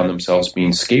often found themselves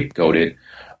being scapegoated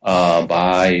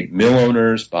by mill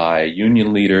owners, by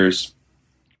union leaders,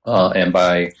 and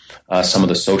by some of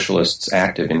the socialists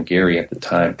active in Gary at the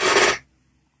time.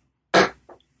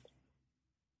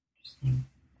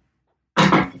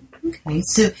 Okay,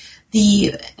 so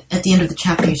at the end of the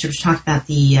chapter, you sort of talked about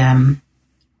the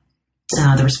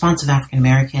response of African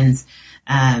Americans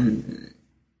in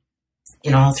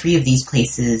all three of these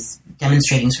places,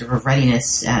 demonstrating sort of a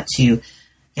readiness to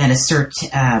again assert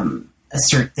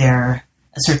their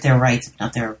rights, if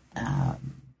not their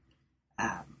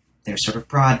sort of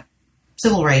broad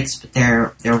civil rights, but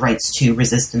their rights to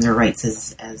resist and their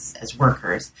rights as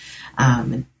workers.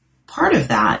 And part of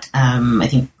that, I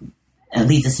think,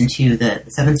 leads us into the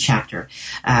seventh chapter,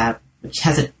 which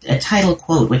has a title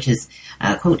quote, which is,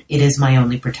 quote, "It is my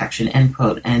only protection," end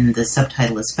quote. And the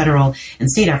subtitle is "Federal and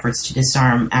State Efforts to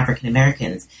Disarm African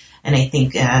Americans." And I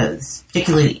think it's a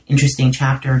particularly interesting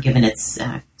chapter, given its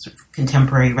sort of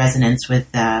contemporary resonance with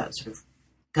sort of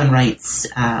gun rights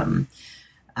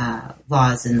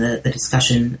laws and the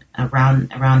discussion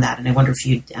around that. And I wonder if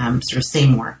you'd sort of say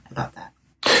more about that.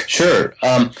 Sure.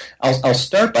 I'll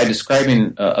start by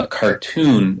describing a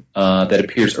cartoon that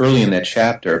appears early in that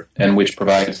chapter and which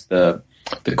provides the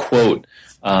quote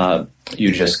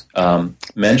you just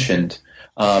mentioned.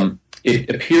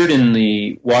 It appeared in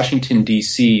the Washington,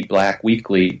 D.C. Black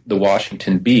Weekly, The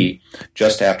Washington Bee,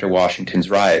 just after Washington's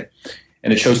riot.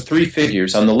 And it shows three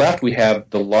figures. On the left, we have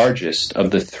the largest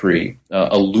of the three,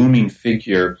 a looming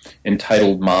figure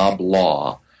entitled Mob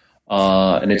Law.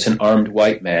 And it's an armed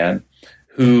white man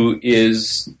who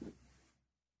is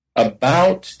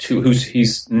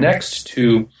he's next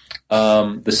to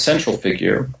the central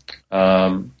figure,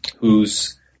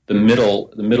 who's the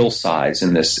middle size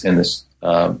in this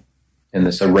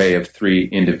array of three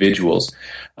individuals.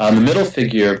 The middle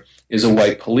figure is a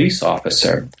white police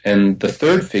officer, and the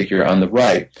third figure on the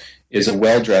right is a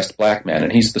well-dressed black man,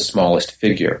 and he's the smallest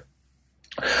figure.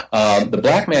 The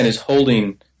black man is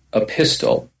holding a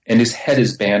pistol, and his head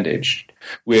is bandaged,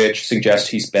 which suggests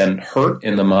he's been hurt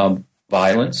in the mob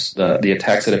violence, the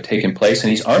attacks that have taken place, and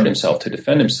he's armed himself to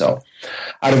defend himself.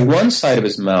 Out of one side of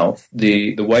his mouth,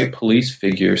 the white police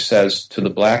figure says to the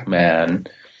black man,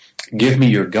 "Give me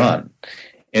your gun."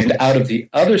 And out of the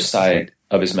other side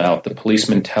of his mouth, the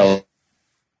policeman tells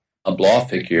a law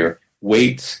figure,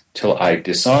 "Wait till I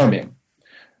disarm him,"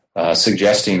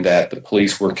 suggesting that the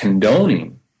police were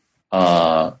condoning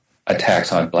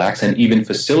attacks on blacks and even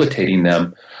facilitating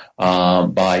them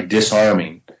by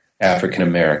disarming African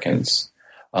Americans.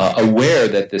 Aware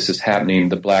that this is happening,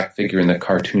 the black figure in the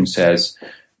cartoon says,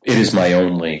 "It is my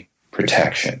only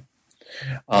protection."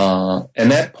 And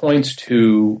that points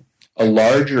to a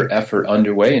larger effort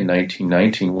underway in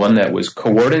 1919, one that was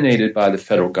coordinated by the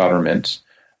federal government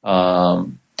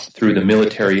through the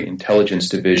Military Intelligence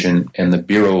Division and the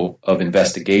Bureau of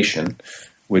Investigation,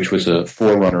 which was a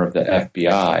forerunner of the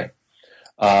FBI,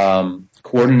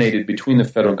 coordinated between the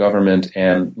federal government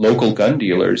and local gun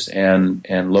dealers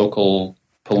and local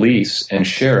police and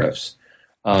sheriffs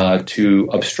to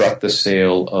obstruct the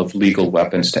sale of legal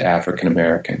weapons to African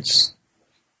Americans.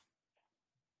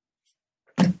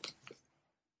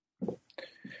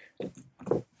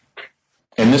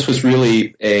 And this was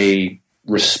really a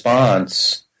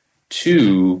response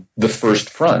to the First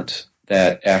Front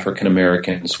that African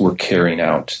Americans were carrying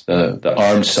out, the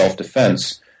armed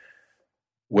self-defense,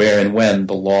 where and when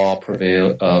the law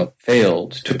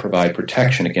failed to provide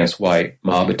protection against white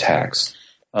mob attacks.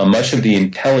 Much of the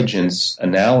intelligence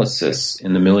analysis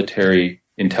in the Military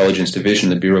Intelligence Division,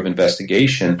 the Bureau of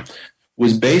Investigation,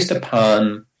 was based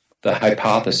upon the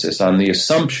hypothesis, on the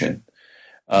assumption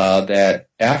that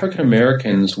African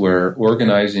Americans were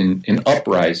organizing an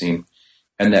uprising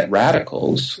and that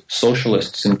radicals,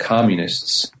 socialists and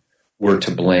communists, were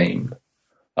to blame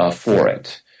for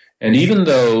it. And even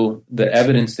though the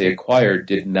evidence they acquired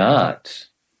did not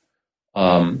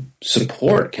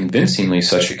support convincingly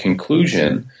such a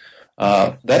conclusion,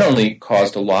 that only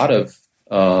caused a lot of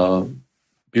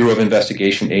Bureau of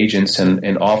Investigation agents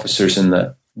and officers in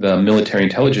the Military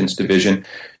Intelligence Division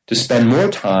to spend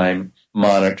more time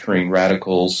monitoring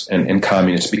radicals and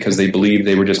communists because they believed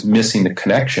they were just missing the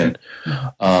connection,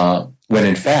 when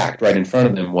in fact, right in front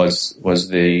of them was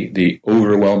the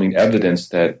overwhelming evidence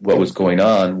that what was going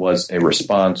on was a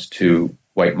response to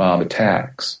white mob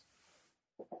attacks.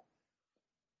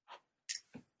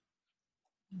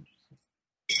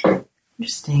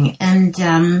 Interesting. And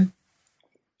the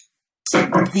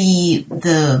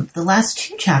last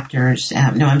two chapters,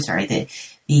 the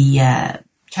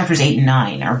chapters 8 and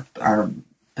 9 are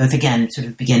both, again, sort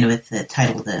of begin with the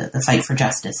title, the Fight for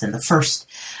Justice. And the sort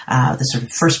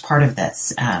of first part of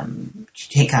this, which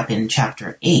you take up in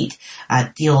chapter 8,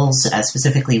 deals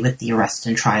specifically with the arrests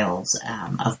and trials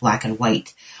of black and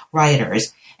white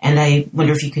rioters. And I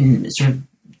wonder if you can sort of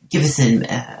give us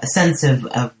a sense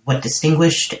of what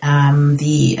distinguished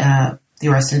the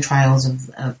arrests and trials of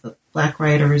the black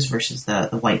rioters versus the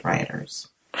white rioters.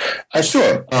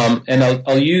 Sure. And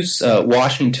I'll use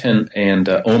Washington and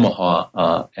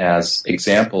Omaha as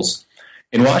examples.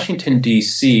 In Washington,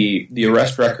 D.C., the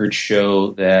arrest records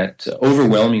show that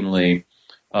overwhelmingly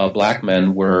black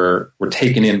men were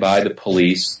taken in by the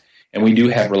police, and we do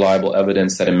have reliable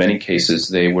evidence that in many cases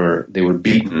they were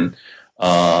beaten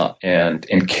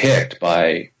and kicked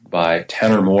by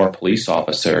 10 or more police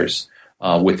officers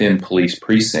within police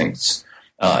precincts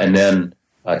and then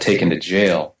taken to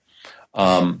jail.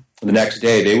 The next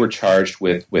day, they were charged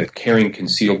with carrying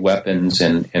concealed weapons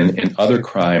and other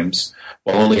crimes,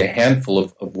 while only a handful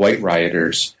of white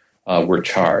rioters were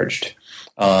charged.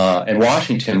 And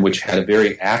Washington, which had a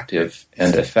very active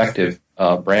and effective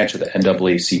branch of the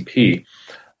NAACP,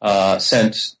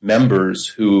 sent members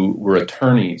who were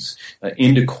attorneys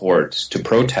into courts to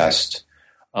protest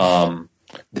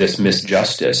this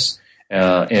misjustice.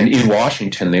 And in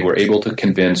Washington, they were able to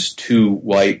convince 2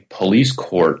 white police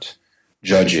court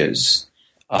judges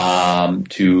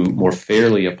to more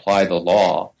fairly apply the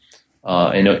law.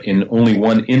 And in only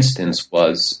one instance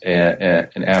was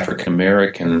an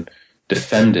African-American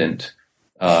defendant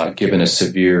given a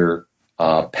severe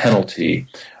penalty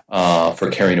for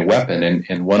carrying a weapon.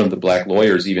 And one of the black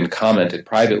lawyers even commented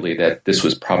privately that this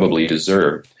was probably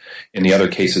deserved. In the other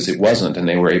cases, it wasn't, and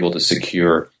they were able to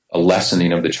secure a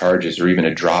lessening of the charges or even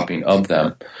a dropping of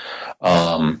them.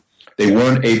 They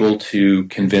weren't able to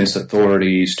convince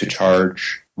authorities to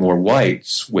charge more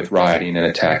whites with rioting and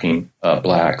attacking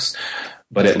blacks,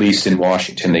 but at least in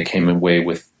Washington, they came away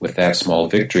with that small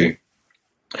victory.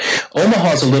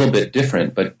 Omaha's a little bit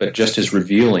different, but just as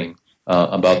revealing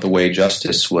about the way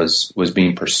justice was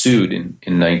being pursued in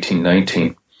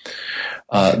 1919.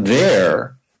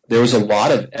 There was a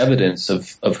lot of evidence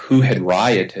of who had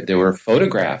rioted. There were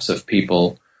photographs of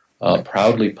people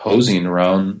proudly posing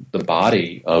around the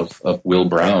body of Will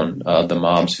Brown, the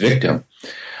mob's victim.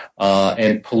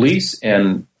 And police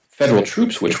and federal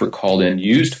troops, which were called in,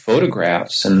 used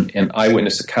photographs and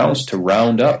eyewitness accounts to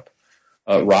round up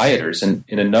rioters. And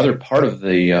in another part of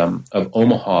of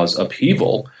Omaha's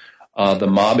upheaval, the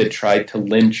mob had tried to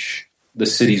lynch the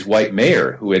city's white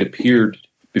mayor, who had appeared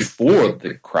before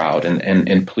the crowd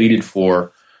and pleaded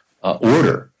for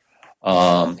order.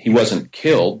 He wasn't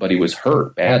killed, but he was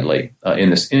hurt badly in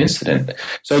this incident.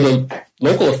 So the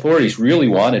local authorities really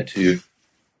wanted to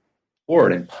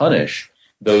support and punish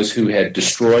those who had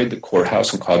destroyed the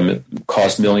courthouse and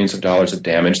caused millions of dollars of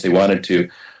damage. They wanted to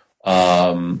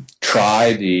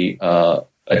try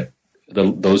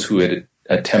those who had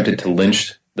attempted to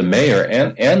lynch the mayor,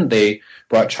 and they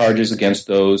brought charges against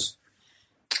those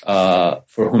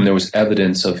for whom there was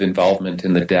evidence of involvement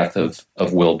in the death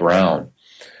of Will Brown.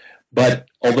 But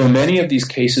although many of these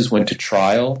cases went to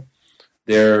trial,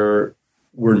 there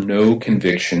were no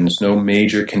convictions, no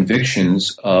major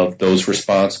convictions of those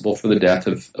responsible for the death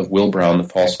of Will Brown, the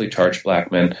falsely charged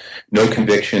black man, no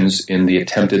convictions in the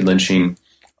attempted lynching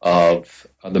of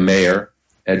the mayor,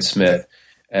 Ed Smith,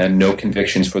 and no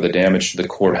convictions for the damage to the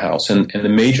courthouse. And the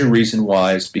major reason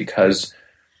why is because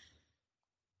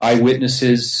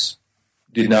eyewitnesses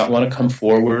did not want to come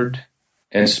forward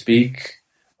and speak.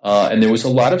 And there was a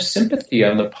lot of sympathy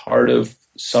on the part of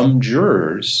some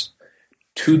jurors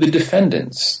to the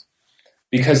defendants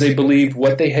because they believed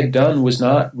what they had done was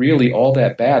not really all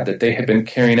that bad, that they had been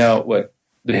carrying out what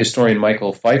the historian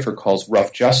Michael Pfeiffer calls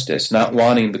rough justice, not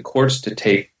wanting the courts to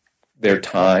take their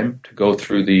time to go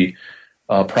through the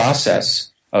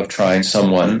process of trying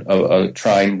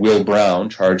trying Will Brown,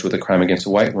 charged with a crime against a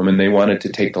white woman. They wanted to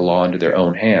take the law into their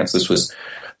own hands. This was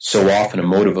so often a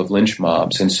motive of lynch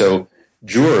mobs. And so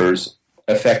jurors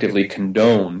effectively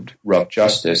condoned rough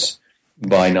justice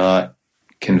by not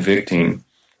convicting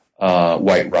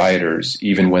white rioters,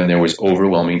 even when there was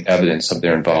overwhelming evidence of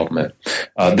their involvement.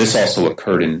 This also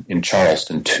occurred in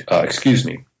Charleston,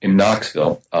 in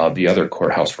Knoxville, the other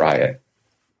courthouse riot.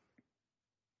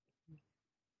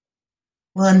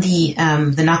 Well, in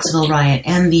the Knoxville riot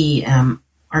and the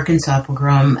Arkansas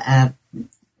pogrom, as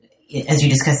you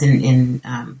discuss in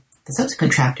the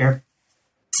subsequent chapter,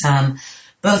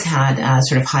 both had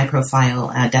sort of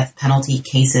high-profile death penalty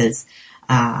cases,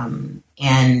 and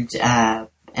I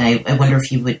wonder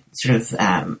if you would sort of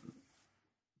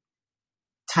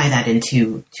tie that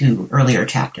into earlier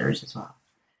chapters as well.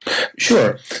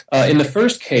 Sure. In the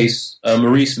first case,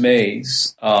 Maurice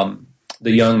Mays,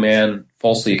 the young man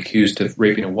falsely accused of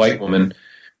raping a white woman,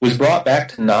 was brought back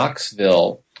to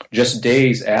Knoxville just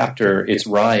days after its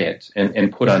riot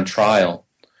and put on trial.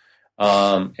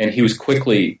 And he was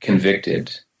quickly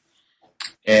convicted.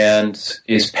 And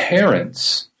his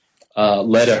parents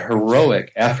led a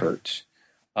heroic effort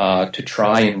to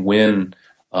try and win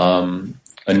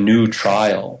a new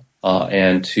trial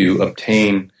and to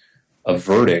obtain a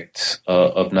verdict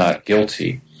of not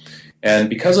guilty. And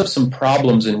because of some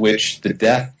problems in which the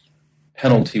death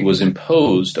penalty was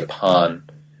imposed upon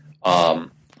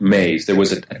Mays, there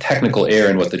was a technical error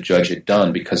in what the judge had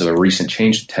done because of a recent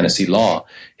change to Tennessee law.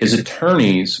 His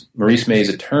attorneys, Maurice Mays'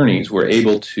 attorneys, were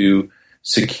able to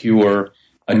secure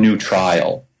a new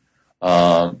trial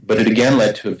But it again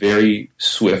led to a very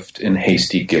swift and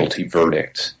hasty guilty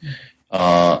verdict.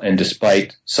 And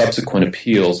despite subsequent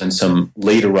appeals and some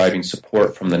late arriving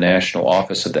support from the National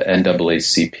Office of the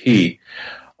NAACP,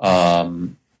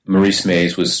 Maurice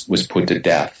Mays was put to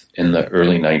death in the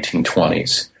early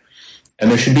 1920s. And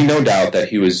there should be no doubt that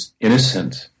he was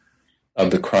innocent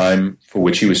of the crime for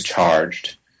which he was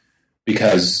charged,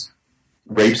 because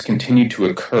rapes continued to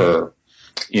occur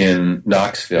in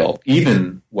Knoxville.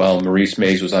 Even while Maurice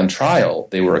Mays was on trial,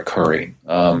 they were occurring.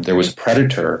 There was a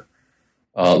predator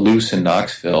loose in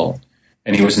Knoxville,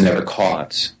 and he was never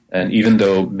caught. And even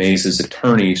though Mays's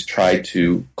attorneys tried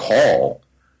to call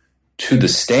to the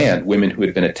stand women who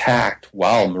had been attacked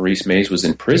while Maurice Mays was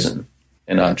in prison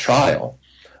and on trial,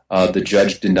 the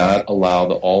judge did not allow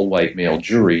the all-white male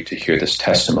jury to hear this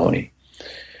testimony.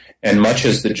 And much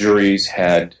as the juries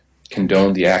had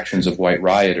condoned the actions of white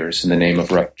rioters in the name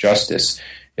of rough justice,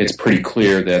 it's pretty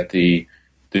clear that the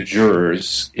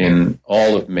jurors in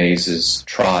all of Mays's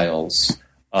trials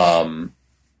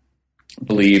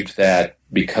believed that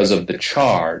because of the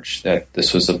charge that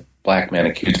this was a black man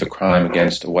accused of a crime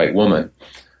against a white woman,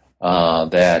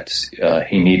 that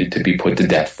he needed to be put to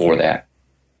death for that.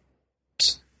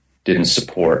 Didn't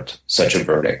support such a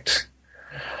verdict.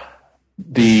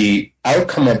 The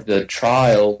outcome of the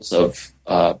trials of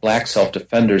black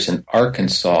self-defenders in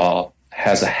Arkansas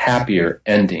has a happier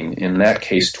ending. In that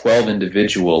case, 12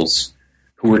 individuals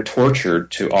who were tortured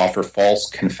to offer false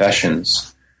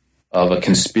confessions of a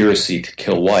conspiracy to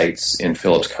kill whites in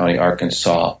Phillips County,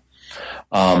 Arkansas,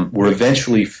 were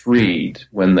eventually freed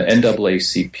when the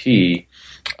NAACP,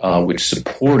 which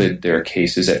supported their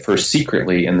cases at first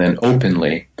secretly and then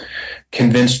openly,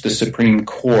 convinced the Supreme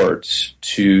Court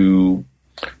to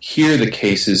hear the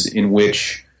cases in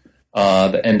which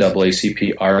the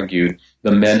NAACP argued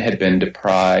the men had been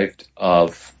deprived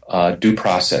of due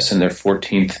process in their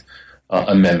 14th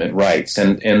Amendment rights.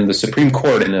 And the Supreme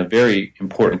Court, in a very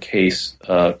important case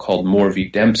called Moore v.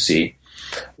 Dempsey,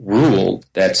 ruled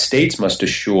that states must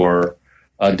assure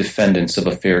defendants of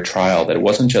a fair trial, that it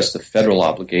wasn't just a federal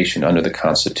obligation under the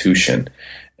Constitution.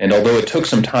 And although it took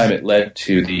some time, it led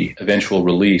to the eventual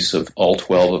release of all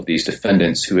 12 of these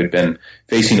defendants who had been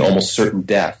facing almost certain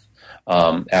death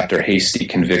after hasty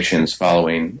convictions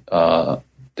following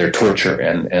their torture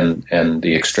and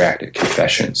the extracted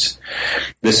confessions.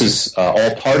 This is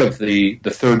all part of the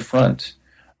Third Front,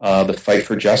 the fight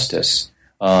for justice.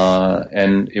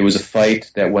 And it was a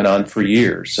fight that went on for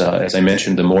years. As I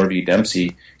mentioned, the Moore v.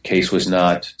 Dempsey case was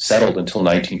not settled until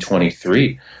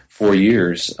 1923, 4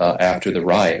 years after the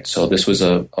riot. So this was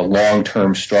a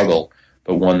long-term struggle,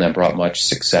 but one that brought much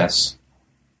success.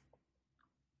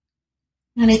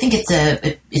 And I think it's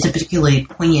a particularly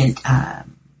poignant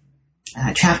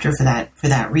chapter for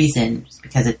that reason, just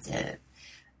because it's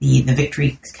the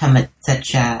victories come at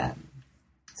such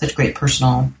great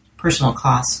personal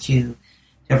cost to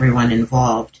everyone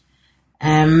involved.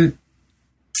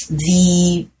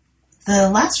 The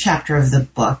last chapter of the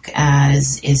book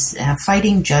is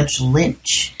fighting Judge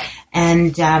Lynch,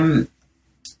 and yeah,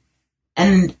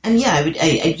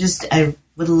 I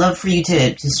would love for you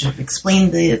to sort of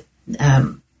explain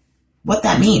what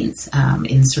that means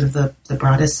in sort of the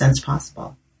broadest sense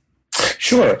possible.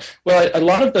 Sure. Well, a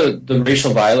lot of the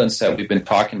racial violence that we've been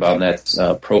talking about, and that's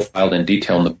profiled in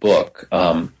detail in the book,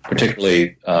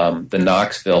 particularly the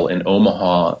Knoxville and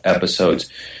Omaha episodes,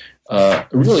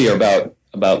 really are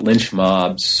about lynch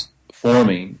mobs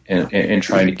forming and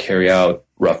trying to carry out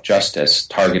rough justice,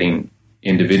 targeting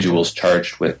individuals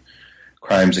charged with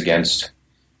crimes against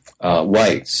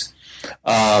whites.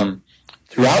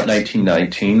 Throughout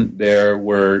 1919, there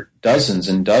were dozens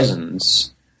and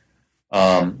dozens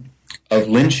of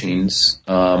lynchings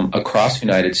across the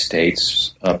United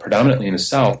States, predominantly in the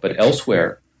South, but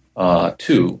elsewhere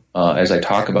too, as I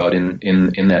talk about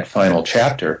in that final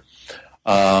chapter,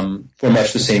 for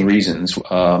much the same reasons.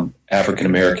 African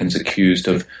Americans accused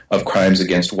of crimes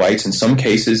against whites. In some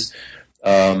cases,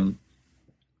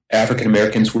 African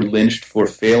Americans were lynched for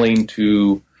failing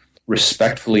to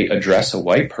respectfully address a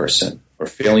white person or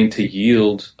failing to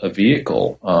yield a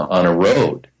vehicle on a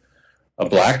road. A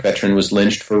black veteran was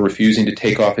lynched for refusing to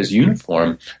take off his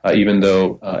uniform, even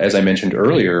though, as I mentioned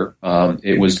earlier,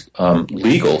 it was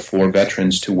legal for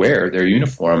veterans to wear their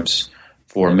uniforms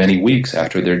for many weeks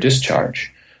after their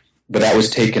discharge. But that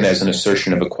was taken as an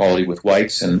assertion of equality with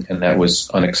whites, and that was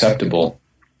unacceptable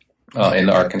in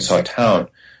the Arkansas town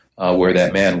where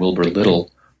that man, Wilbur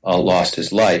Little, lost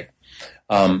his life.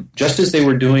 Just as they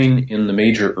were doing in the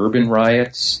major urban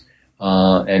riots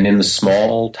and in the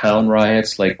small town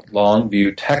riots like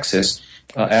Longview, Texas,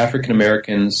 African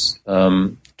Americans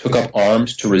took up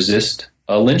arms to resist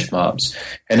lynch mobs,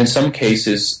 and in some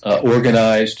cases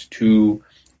organized to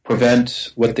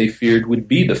prevent what they feared would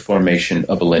be the formation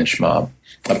of a lynch mob.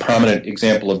 A prominent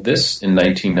example of this in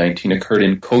 1919 occurred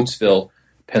in Coatesville,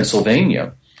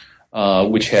 Pennsylvania,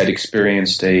 which had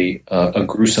experienced a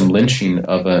gruesome lynching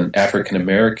of an African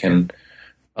American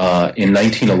in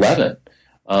 1911.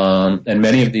 And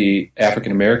many of the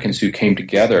African Americans who came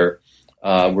together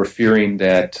were fearing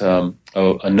that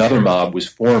another mob was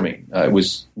forming. It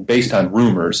was based on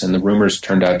rumors, and the rumors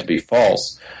turned out to be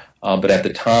false. But at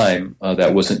the time,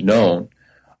 that wasn't known.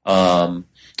 And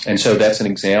so that's an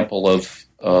example of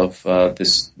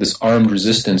this armed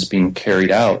resistance being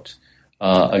carried out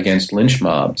against lynch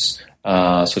mobs.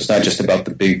 So it's not just about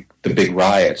the big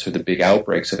riots or the big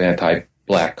outbreaks of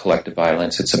anti-black collective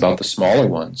violence. It's about the smaller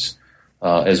ones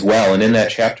as well. And in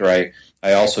that chapter,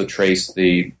 I also trace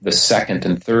the second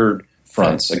and third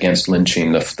fronts against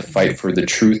lynching, the fight for the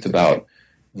truth about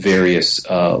various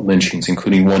lynchings,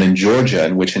 including one in Georgia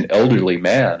in which an elderly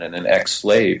man and an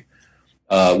ex-slave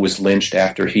was lynched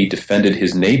after he defended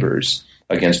his neighbors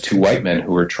against two white men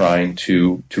who were trying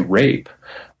to rape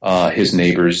his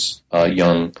neighbors'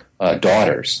 young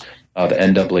daughters. The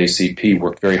NAACP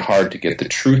worked very hard to get the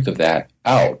truth of that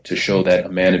out, to show that a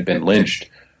man had been lynched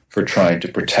for trying to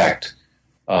protect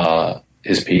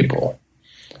his people.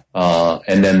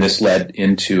 And then this led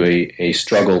into a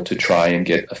struggle to try and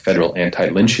get a federal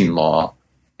anti-lynching law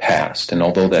passed. And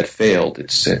although that failed,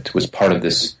 it was part of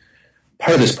this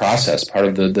process, part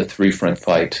of the three-front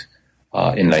fight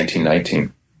in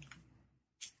 1919.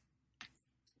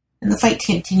 And the fight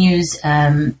continues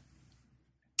after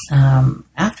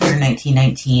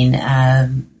 1919,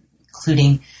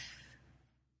 including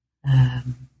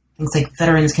things like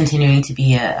veterans continuing to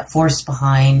be a force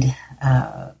behind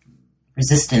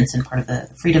resistance and part of the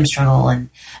freedom struggle, and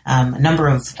a number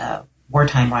of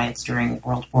wartime riots during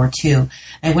World War II.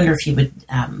 I wonder if you would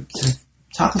sort of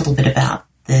talk a little bit about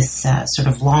this sort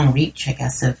of long reach, I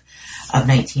guess, of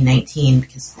 1919,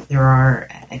 because there are,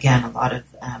 again, a lot of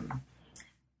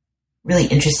really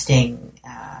interesting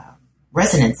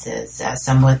resonances,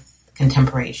 some with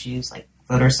contemporary issues like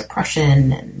voter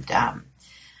suppression and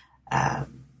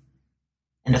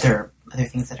other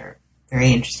things that are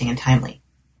very interesting and timely.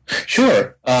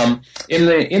 Sure. In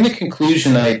the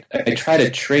conclusion, I try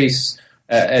to trace,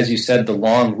 as you said, the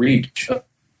long reach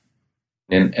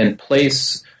and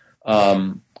place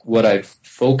what I've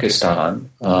focused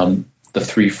on, the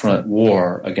three-front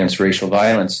war against racial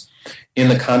violence, in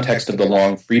the context of the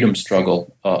long freedom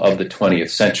struggle of the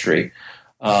 20th century.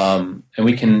 And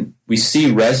we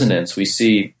see resonance, we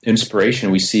see inspiration,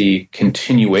 we see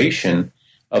continuation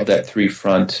of that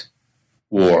three-front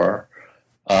war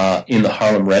in the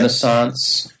Harlem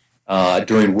Renaissance,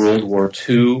 during World War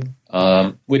II,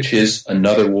 which is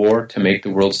another war to make the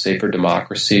world safer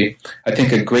democracy. I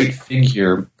think a great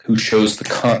figure who shows the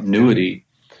continuity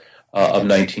of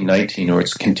 1919 or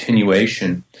its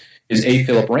continuation is A.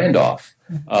 Philip Randolph,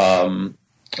 a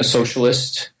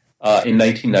socialist in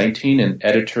 1919, and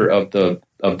editor of the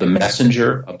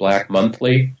Messenger, a black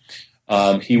monthly.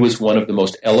 He was one of the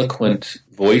most eloquent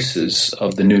voices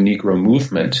of the New Negro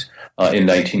movement in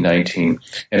 1919,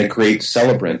 and a great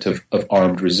celebrant of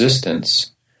armed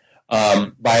resistance.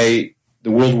 By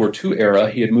the World War II era,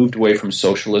 he had moved away from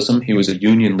socialism. He was a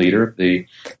union leader of the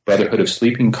Brotherhood of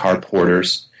Sleeping Car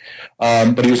Porters,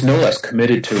 but he was no less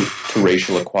committed to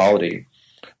racial equality.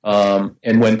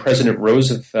 And when President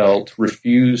Roosevelt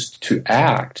refused to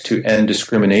act to end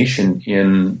discrimination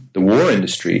in the war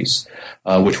industries,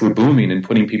 which were booming and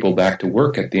putting people back to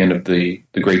work at the end of the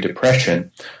Great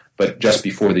Depression, but just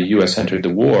before the U.S. entered the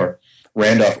war,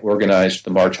 Randolph organized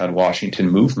the March on Washington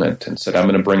movement and said, I'm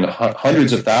going to bring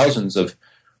hundreds of thousands of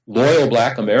loyal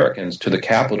black Americans to the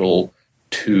Capitol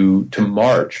to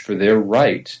march for their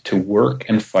right to work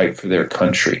and fight for their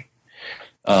country.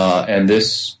 And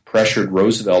this pressured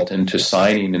Roosevelt into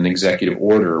signing an executive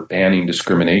order banning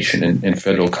discrimination in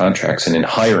federal contracts and in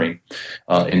hiring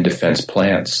in defense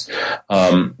plants.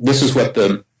 This is what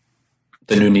the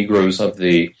New Negroes of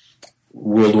the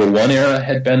World War I era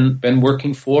had been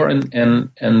working for,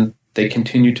 and they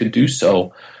continue to do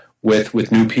so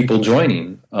with new people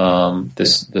joining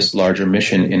this larger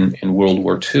mission in World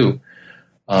War II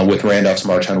with Randolph's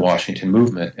March on Washington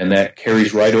movement, and that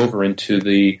carries right over into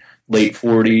the late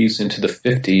 40s, into the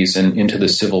 50s, and into the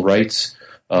civil rights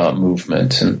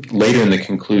movement. And later in the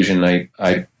conclusion,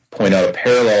 I point out a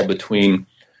parallel between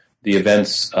the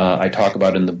events I talk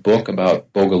about in the book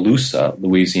about Bogalusa,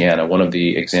 Louisiana, one of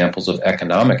the examples of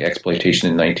economic exploitation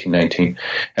in 1919,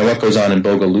 and what goes on in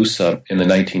Bogalusa in the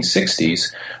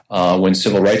 1960s when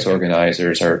civil rights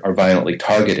organizers are violently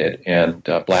targeted and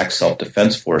black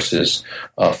self-defense forces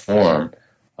form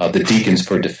the Deacons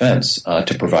for Defense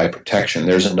to provide protection.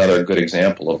 There's another good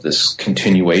example of this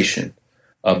continuation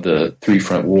of the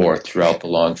three-front war throughout the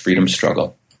long freedom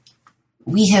struggle.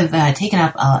 We have taken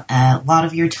up a lot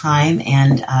of your time,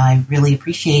 and I really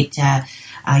appreciate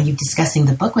you discussing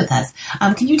the book with us.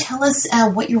 Can you tell us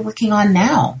what you're working on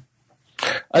now?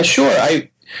 Sure.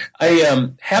 I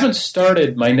haven't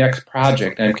started my next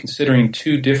project. I'm considering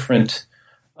two different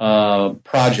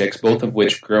projects, both of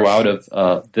which grow out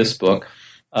of this book.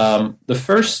 The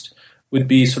first would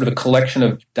be sort of a collection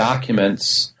of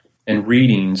documents and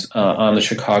readings on the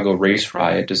Chicago race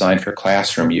riot designed for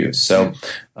classroom use. So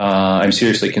I'm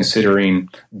seriously considering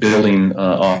building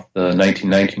off the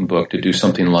 1919 book to do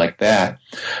something like that.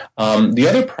 The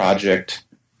other project,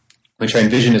 which I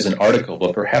envision as an article,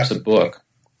 but perhaps a book,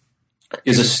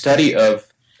 is a study of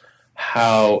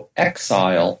how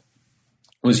exile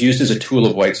was used as a tool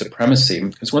of white supremacy.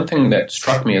 Because one thing that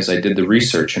struck me as I did the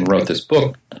research and wrote this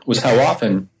book was how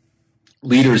often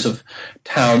leaders of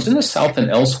towns in the South and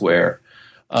elsewhere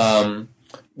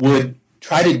would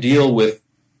try to deal with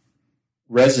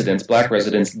residents, black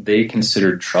residents they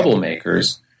considered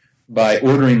troublemakers, by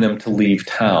ordering them to leave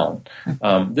town.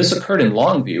 This occurred in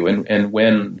Longview, and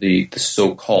when the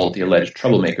so-called, the alleged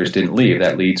troublemakers didn't leave,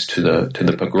 that leads to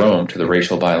the pogrom, to the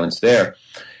racial violence there.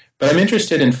 But I'm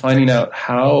interested in finding out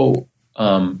how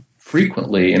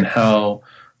frequently and how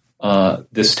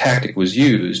this tactic was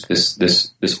used,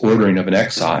 this ordering of an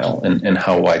exile, and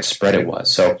how widespread it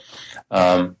was. So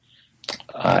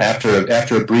after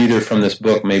a breather from this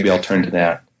book, maybe I'll turn to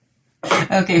that.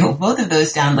 Okay, well, both of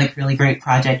those sound like really great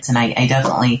projects, and I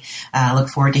definitely look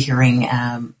forward to hearing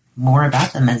more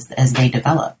about them as they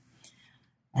develop.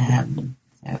 Well,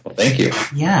 thank you.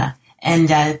 Yeah, and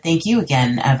thank you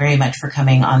again very much for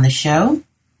coming on the show.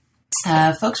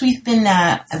 Folks, we've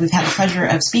had the pleasure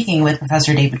of speaking with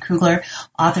Professor David Krugler,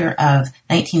 author of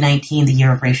 1919, The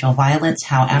Year of Racial Violence,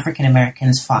 How African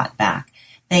Americans Fought Back.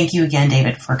 Thank you again,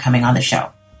 David, for coming on the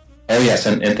show. Oh, yes,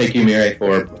 and thank you, Mary,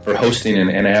 for hosting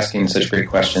and asking such great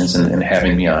questions and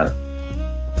having me on.